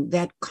something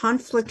that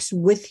conflicts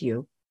with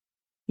you,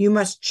 you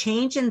must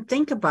change and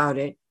think about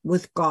it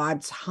with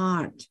God's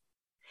heart.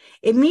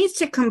 It means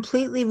to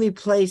completely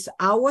replace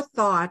our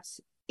thoughts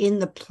in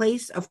the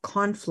place of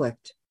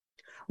conflict.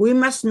 We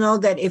must know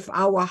that if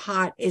our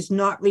heart is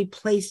not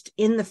replaced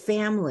in the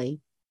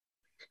family,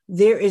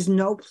 there is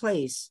no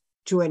place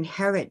to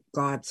inherit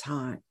God's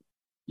heart.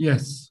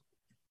 Yes.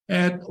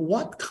 At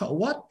what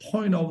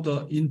point of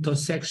the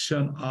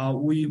intersection are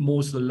we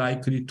most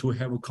likely to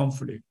have a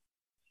conflict?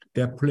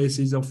 That place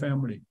is a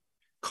family.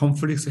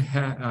 Conflicts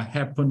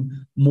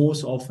happen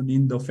most often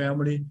in the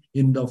family.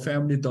 In the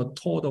family, the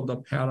thought of the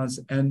parents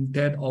and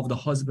that of the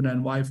husband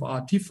and wife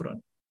are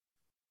different.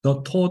 The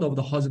thought of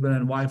the husband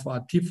and wife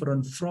are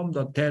different from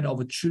the death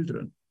of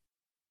children.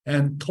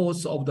 And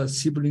thoughts of the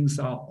siblings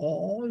are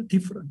all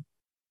different.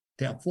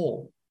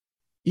 Therefore,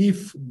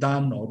 if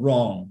done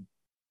wrong,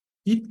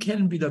 it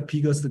can be the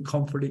biggest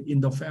conflict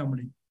in the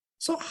family.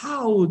 So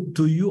how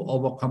do you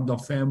overcome the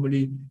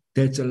family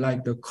that's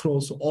like the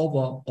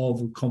crossover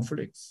of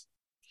conflicts?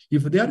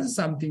 If there is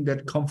something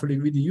that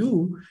conflict with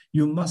you,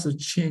 you must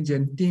change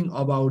and think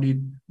about it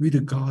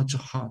with God's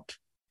heart.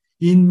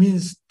 It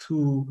means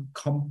to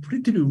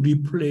completely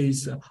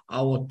replace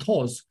our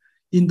thoughts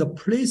in the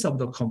place of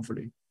the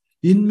conflict.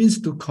 It means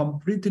to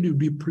completely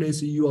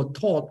replace your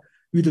thought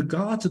with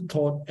God's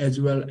thought as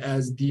well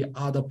as the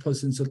other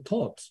person's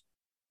thoughts.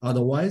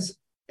 Otherwise,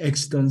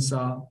 accidents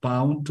are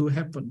bound to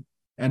happen,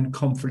 and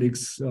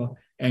conflicts,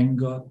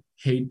 anger,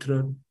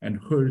 hatred, and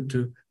hurt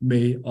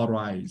may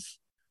arise.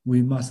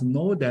 We must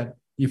know that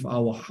if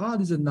our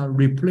heart is not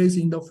replaced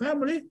in the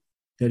family,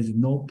 there is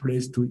no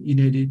place to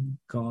inherit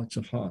God's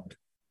heart.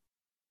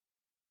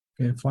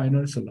 Okay,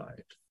 final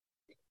slide.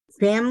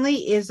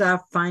 Family is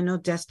our final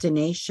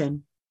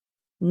destination.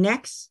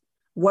 Next,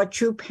 what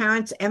true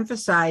parents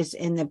emphasize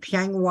in the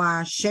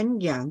Pyongyang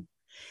Shingyang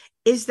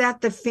is that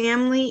the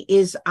family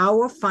is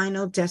our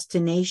final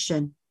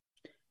destination.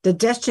 The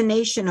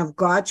destination of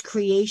God's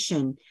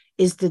creation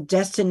is the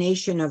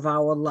destination of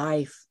our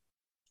life.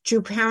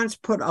 True parents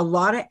put a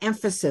lot of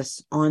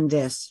emphasis on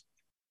this.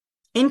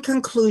 In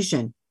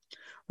conclusion,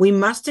 we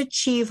must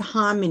achieve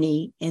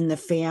harmony in the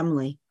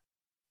family.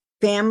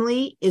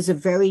 Family is a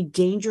very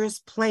dangerous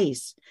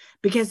place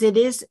because it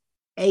is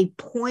a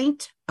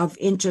point of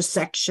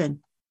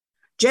intersection.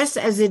 Just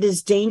as it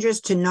is dangerous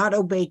to not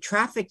obey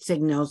traffic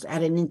signals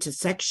at an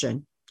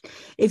intersection,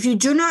 if you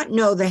do not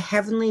know the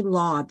heavenly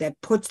law that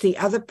puts the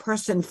other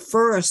person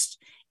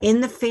first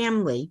in the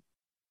family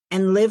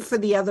and live for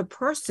the other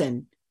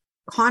person,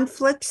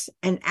 conflicts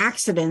and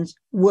accidents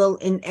will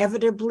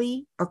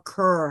inevitably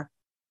occur.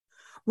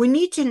 We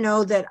need to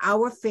know that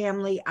our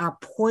family are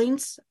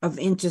points of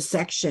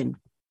intersection.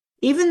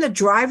 Even the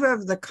driver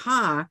of the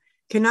car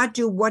cannot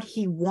do what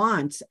he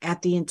wants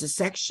at the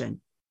intersection.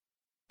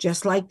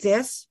 Just like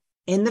this,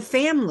 in the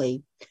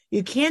family,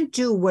 you can't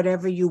do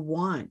whatever you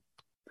want.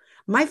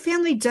 My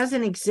family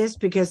doesn't exist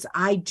because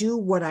I do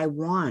what I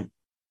want.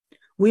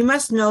 We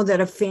must know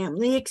that a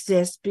family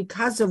exists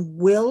because of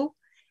will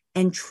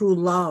and true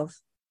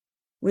love.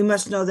 We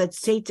must know that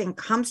Satan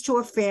comes to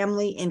a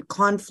family in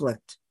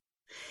conflict,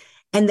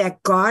 and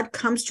that God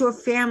comes to a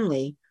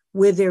family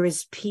where there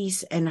is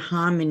peace and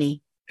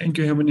harmony. Thank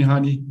you, Heavenly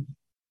Honey.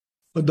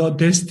 The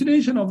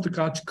destination of the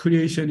God's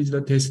creation is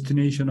the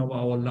destination of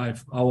our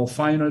life. Our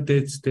final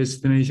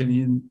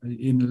destination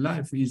in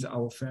life is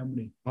our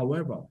family.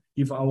 However,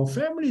 if our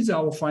family is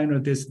our final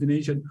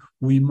destination,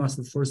 we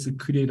must first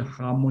create a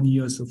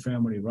harmonious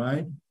family,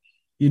 right?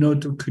 In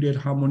order to create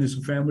harmonious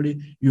family,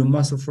 you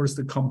must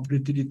first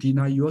completely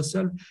deny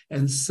yourself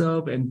and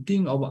serve and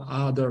think of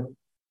other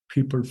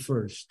people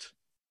first.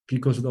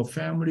 Because the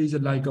family is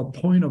like a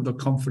point of the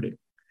conflict.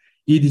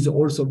 It is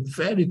also a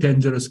very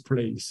dangerous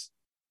place.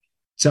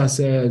 Just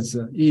as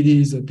it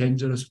is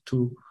dangerous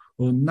to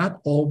not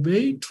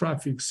obey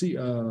traffic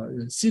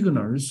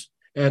signals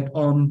at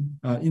an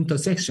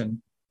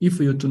intersection if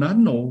you do not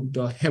know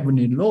the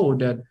heavenly law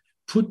that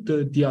put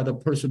the other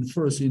person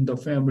first in the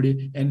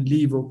family and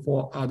leave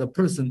for other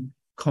person,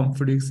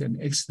 conflicts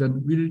and accidents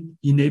will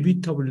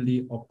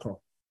inevitably occur.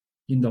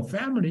 In the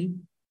family,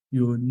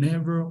 you're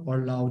never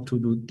allowed to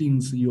do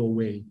things your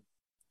way.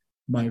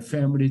 My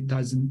family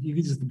doesn't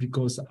exist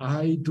because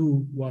I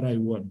do what I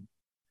want.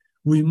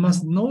 We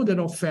must know that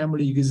our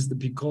family exists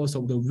because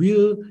of the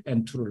will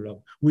and true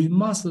love. We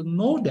must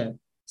know that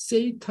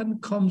Satan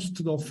comes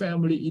to the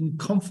family in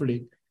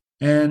conflict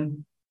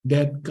and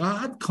that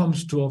God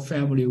comes to a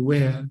family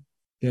where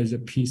there's a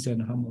peace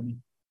and harmony.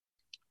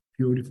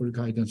 Beautiful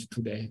guidance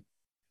today.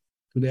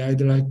 Today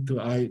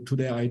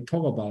I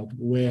talk about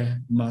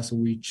where must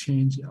we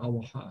change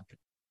our heart.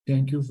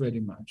 Thank you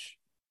very much.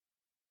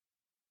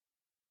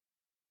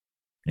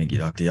 Thank you,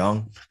 Dr.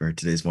 Young, for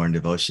today's morning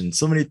devotion.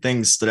 So many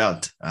things stood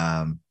out.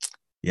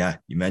 You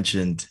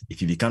mentioned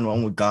if you become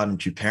one with God and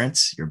true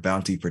parents, you're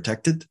bound to be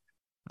protected.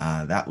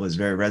 That was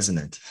very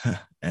resonant.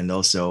 And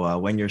also,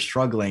 when you're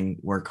struggling,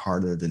 work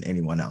harder than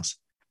anyone else,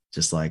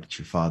 just like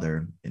true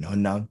father in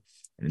Hunnam.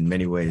 In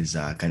many ways,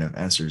 kind of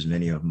answers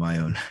many of my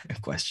own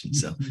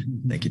questions. So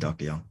thank you,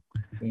 Dr. Young.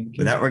 Thank you.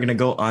 With that, we're going to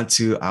go on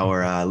to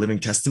our living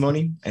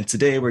testimony. And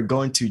today we're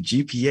going to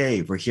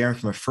GPA. We're hearing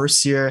from a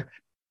first year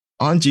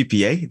on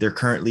GPA. They're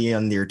currently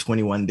on their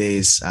 21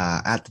 days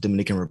at the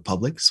Dominican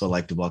Republic. So I'd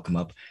like to welcome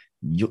up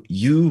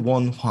Yu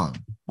Won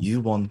Hwang. Yu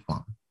Won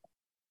Hwang.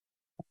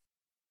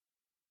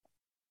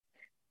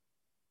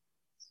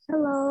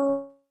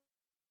 Hello.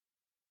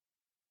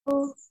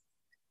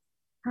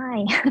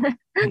 Hi.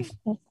 Yes,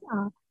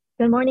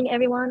 good morning,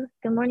 everyone.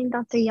 Good morning,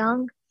 Dr.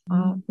 Young.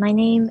 My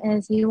name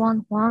is Yu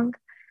Won Hwang.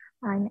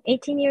 I'm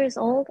 18 years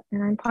old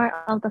and I'm part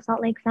of the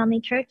Salt Lake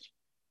Family Church.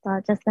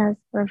 Just as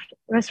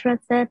Rashford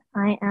said,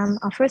 I am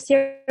a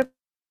first-year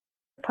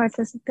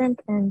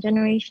participant in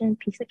Generation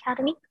Peace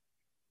Academy.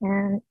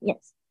 And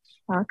yes,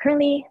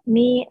 currently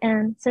me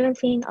and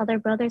 17 other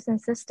brothers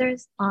and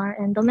sisters are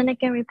in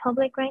Dominican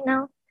Republic right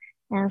now.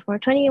 And for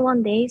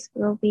 21 days,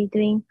 we'll be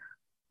doing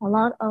a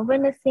lot of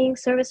witnessing,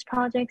 service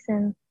projects,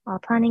 and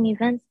planning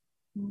events,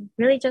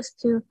 really just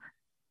to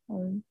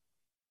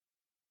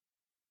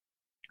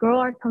grow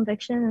our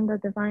conviction in the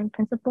divine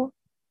principle.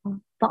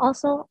 But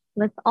also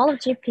with all of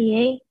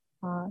GPA,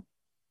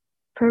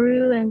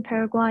 Peru and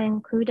Paraguay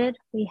included,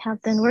 we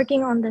have been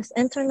working on this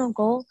internal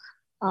goal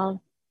of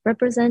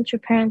represent true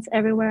parents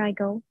everywhere I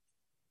go.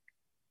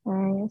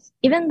 Yes.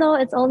 Even though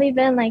it's only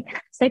been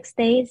like 6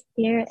 days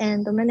here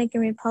in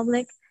Dominican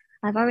Republic,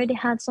 I've already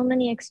had so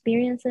many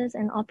experiences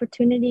and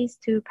opportunities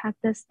to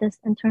practice this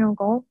internal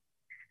goal.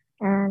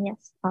 And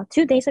yes,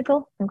 2 days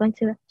ago, I'm going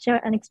to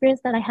share an experience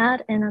that I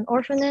had in an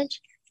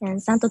orphanage in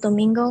Santo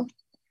Domingo.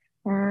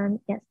 And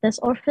yes, this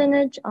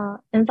orphanage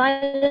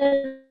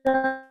invited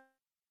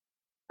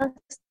us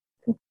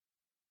to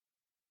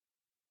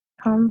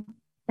come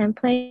and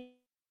play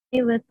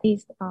with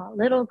these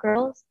little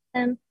girls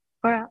and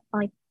for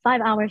like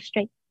 5 hours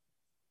straight.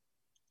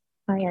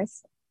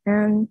 Yes,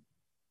 and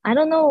I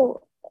don't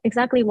know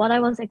exactly what I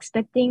was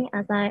expecting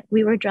as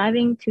we were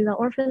driving to the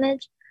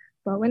orphanage,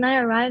 but when I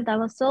arrived, I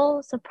was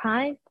so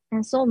surprised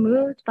and so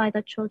moved by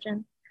the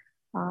children.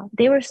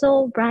 They were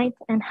so bright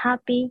and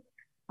happy.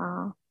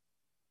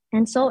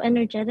 and so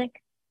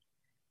energetic.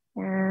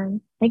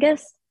 And I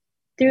guess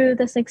through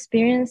this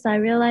experience, I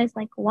realized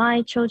like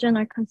why children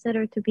are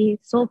considered to be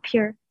so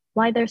pure,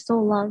 why they're so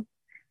loved.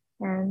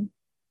 And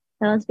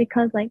that was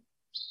because like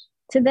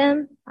to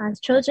them as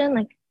children,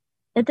 like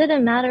it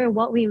didn't matter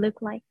what we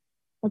look like.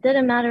 It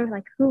didn't matter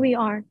like who we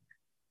are.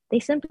 They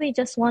simply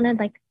just wanted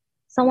like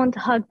someone to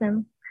hug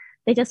them.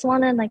 They just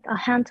wanted like a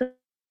hand to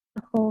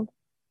hold.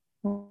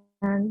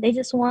 And they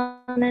just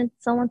wanted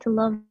someone to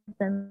love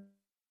them.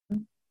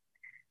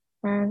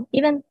 And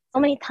even so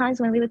many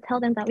times when we would tell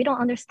them that we don't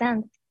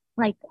understand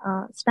like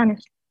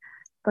Spanish,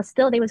 but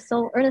still they would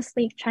so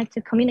earnestly try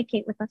to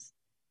communicate with us.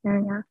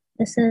 And yeah,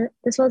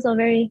 this was a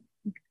very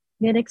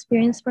good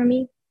experience for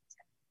me.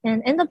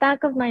 And in the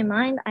back of my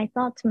mind, I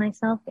thought to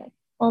myself, like,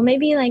 well,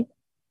 maybe like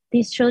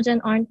these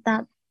children aren't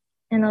that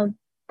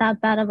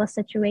that bad of a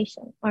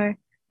situation, or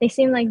they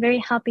seem like very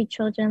happy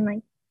children,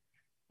 like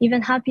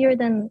even happier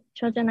than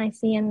children I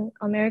see in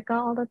America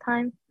all the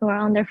time, who are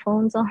on their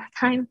phones all the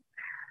time.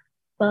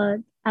 But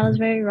I was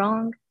very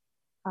wrong.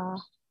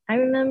 I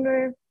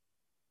remember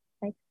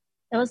like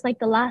it was like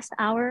the last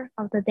hour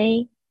of the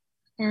day,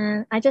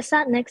 and I just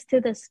sat next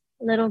to this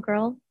little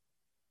girl.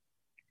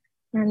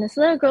 And this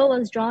little girl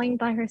was drawing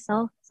by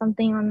herself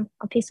something on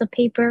a piece of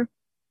paper.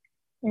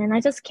 And I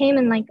just came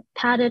and like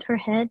patted her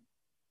head.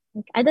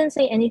 Like I didn't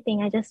say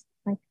anything. I just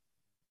like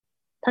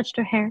touched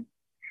her hair.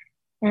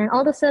 And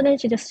all of a sudden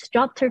she just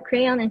dropped her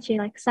crayon and she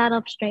like sat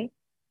up straight.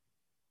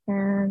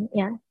 And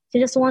yeah, she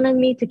just wanted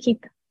me to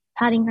keep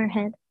patting her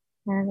head.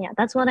 And yeah,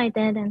 that's what I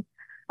did. And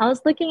I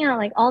was looking at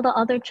like all the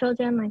other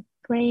children like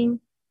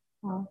playing,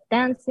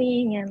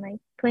 dancing and like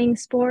playing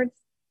sports.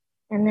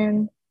 And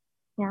then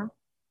yeah,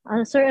 at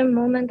a certain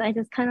moment, I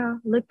just kind of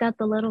looked at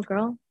the little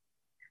girl,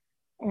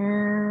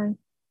 and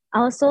I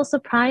was so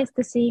surprised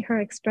to see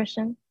her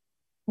expression.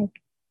 Like,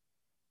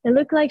 it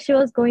looked like she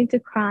was going to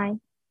cry.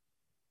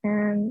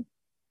 And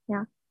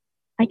yeah,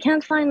 I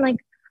can't find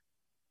like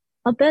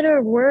a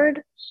better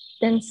word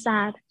than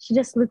sad. She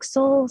just looked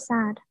so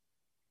sad.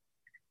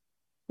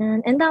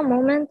 And in that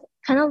moment,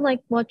 kind of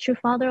like what True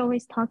Father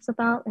always talks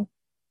about, like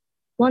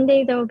one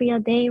day there will be a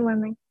day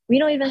when like we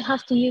don't even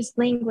have to use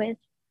language.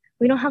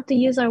 We don't have to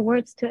use our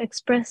words to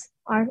express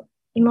our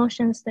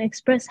emotions, to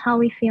express how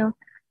we feel.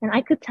 And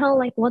I could tell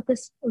like what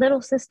this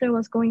little sister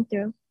was going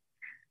through.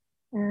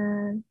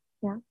 And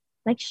yeah,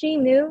 like she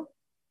knew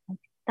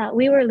that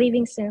we were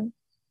leaving soon.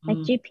 Like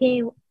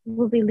GPA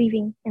will be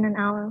leaving in an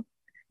hour.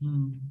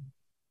 Mm.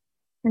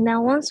 And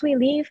now once we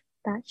leave,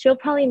 that she'll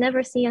probably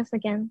never see us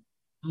again.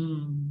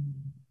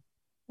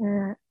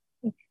 Yeah,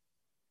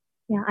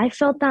 I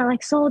felt that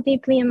like so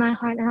deeply in my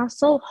heart, and I was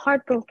so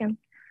heartbroken.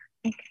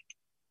 Like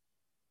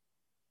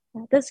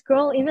this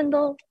girl, even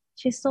though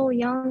she's so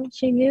young,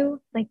 she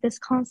knew like this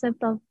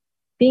concept of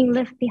being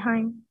left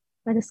behind,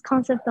 or this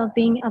concept of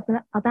being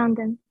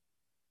abandoned.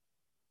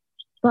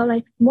 But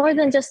like more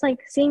than just like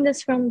seeing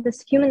this from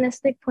this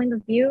humanistic point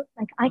of view,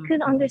 like I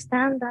could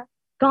understand that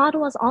God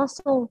was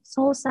also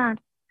so sad.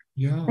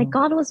 Yeah. Like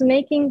God was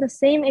making the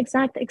same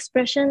exact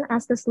expression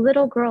as this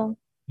little girl.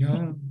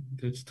 Yeah,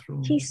 that's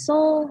true. He's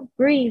so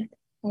grieved,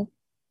 like,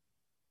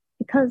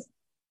 because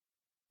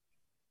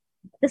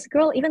this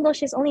girl, even though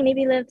she's only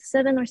maybe lived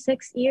 7 or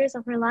 6 years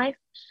of her life,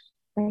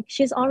 like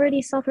she's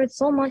already suffered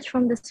so much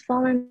from this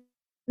fallen,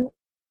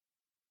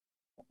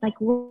 like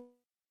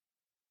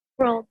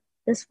world,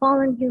 this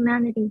fallen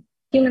humanity,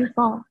 human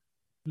fall,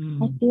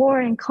 like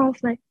war and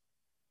conflict.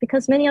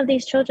 Because many of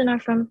these children are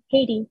from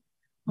Haiti,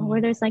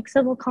 where there's like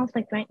civil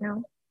conflict right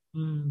now.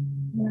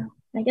 Yeah,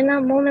 like in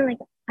that moment, like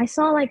I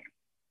saw like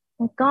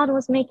God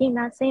was making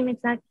that same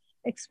exact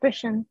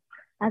expression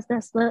as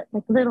this like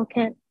little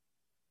kid.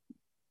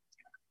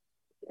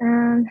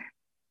 And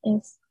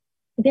it's,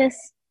 I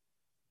guess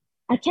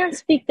I can't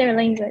speak their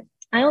language.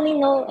 I only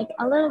know like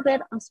a little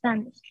bit of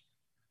Spanish.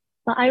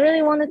 But I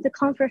really wanted to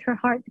comfort her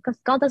heart because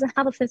God doesn't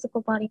have a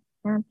physical body.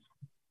 And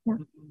yeah,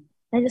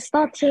 I just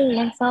thought to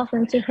myself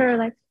and to her,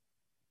 like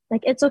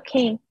it's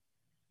okay.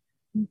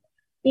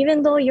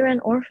 Even though you're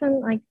an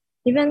orphan, like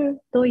even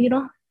though you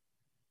don't,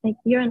 like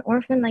you're an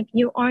orphan, like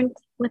you aren't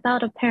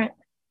without a parent.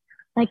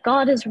 Like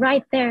God is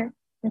right there.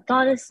 Like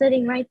God is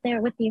sitting right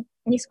there with you,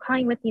 and He's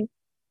crying with you.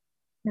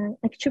 And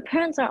like true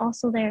parents are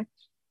also there.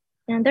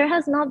 And there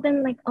has not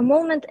been like a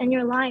moment in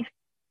your life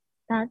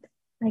that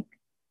like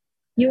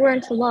you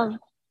weren't loved.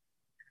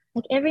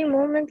 Like every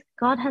moment,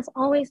 God has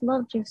always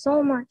loved you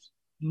so much.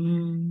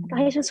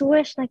 Like, I just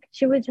wish like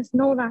she would just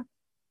know that.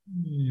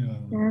 Yeah.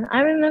 And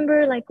I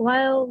remember like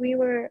while we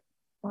were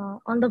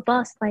on the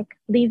bus, like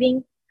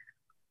leaving,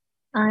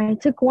 I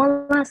took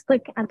one last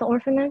look at the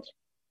orphanage,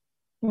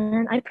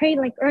 and I prayed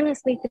like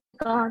earnestly to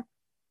God.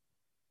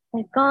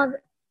 Like, God,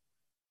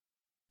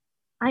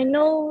 I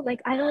know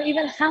like I don't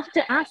even have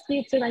to ask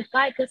you to like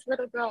guide this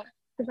little girl.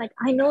 Because like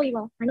I know you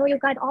will. I know you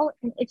guide all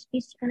and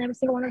each and every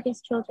single one of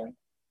these children.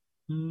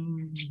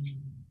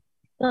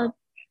 But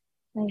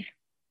like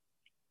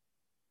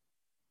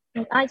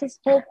I just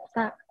hope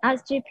that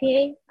as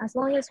GPA, as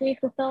long as we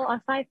fulfill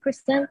our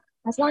 5%,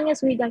 as long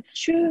as we like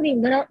truly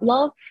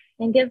love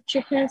and give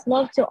true parents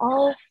love to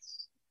all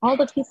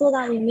the people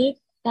that we meet,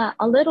 that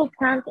a little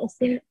plant is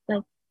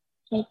like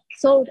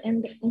sowed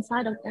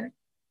inside of them.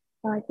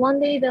 Like one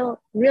day they'll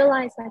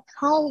realize like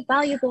how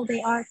valuable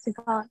they are to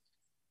God,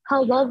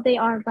 how loved they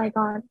are by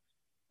God,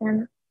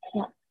 and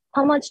yeah,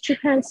 how much true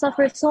parents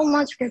suffer so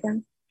much for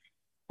them,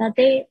 that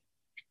they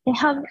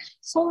have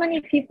so many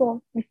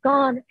people like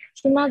God,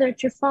 true mother,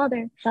 true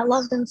father that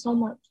love them so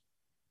much.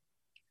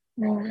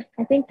 And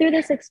I think through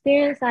this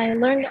experience, I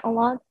learned a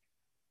lot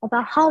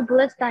about how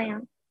blessed I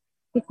am,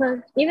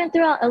 because even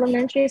throughout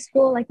elementary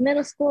school, like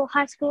middle school,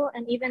 high school,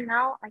 and even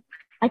now, like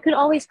I could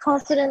always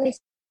confidently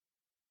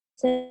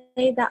say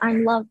that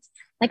I'm loved.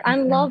 Like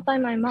I'm loved by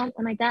my mom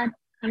and my dad.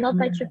 I'm loved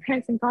by true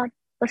parents and God.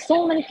 But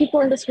so many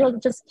people in this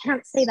world just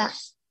can't say that.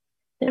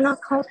 They're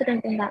not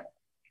confident in that.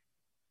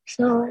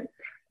 So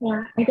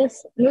yeah, I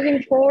guess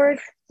moving forward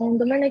in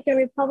Dominican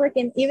Republic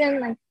and even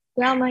like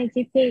throughout my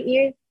GPA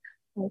years,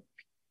 like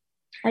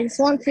I just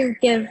want to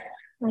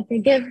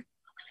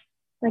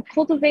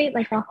cultivate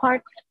like a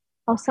heart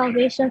of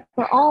salvation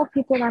for all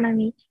people that I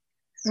meet.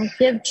 Like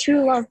give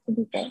true love to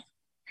people.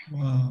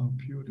 Wow,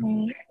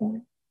 beautiful.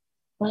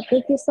 Well,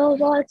 thank you so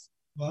much.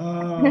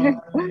 Wow,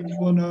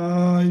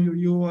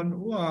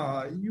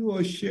 wow, you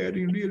are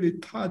sharing really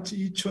touch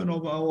each one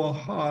of our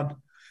heart.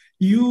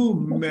 You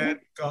met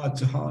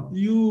God's heart.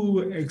 You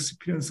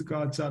experienced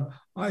God's heart.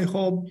 I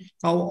hope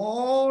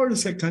all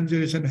second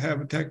generation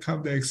have that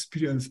kind of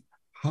experience.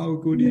 How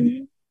good it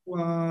is.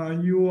 Wow,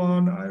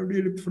 I'm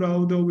really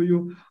proud of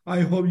you.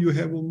 I hope you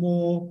have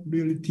more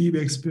really deep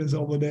experience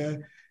over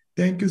there.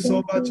 Thank you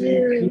so much,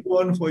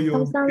 everyone, for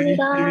your great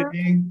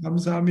sharing.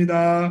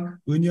 감사합니다.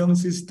 은영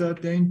sister,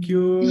 thank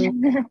you.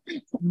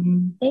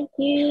 Thank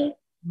you.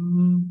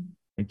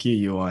 Thank you,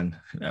 Yuan.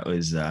 That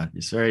was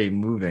it's very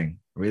moving.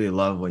 Really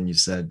love when you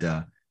said,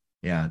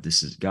 yeah,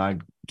 this is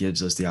God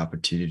gives us the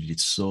opportunity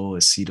to sow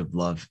a seed of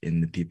love in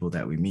the people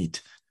that we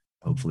meet.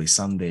 Hopefully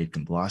someday it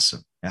can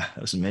blossom. Yeah,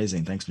 that was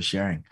amazing. Thanks for sharing.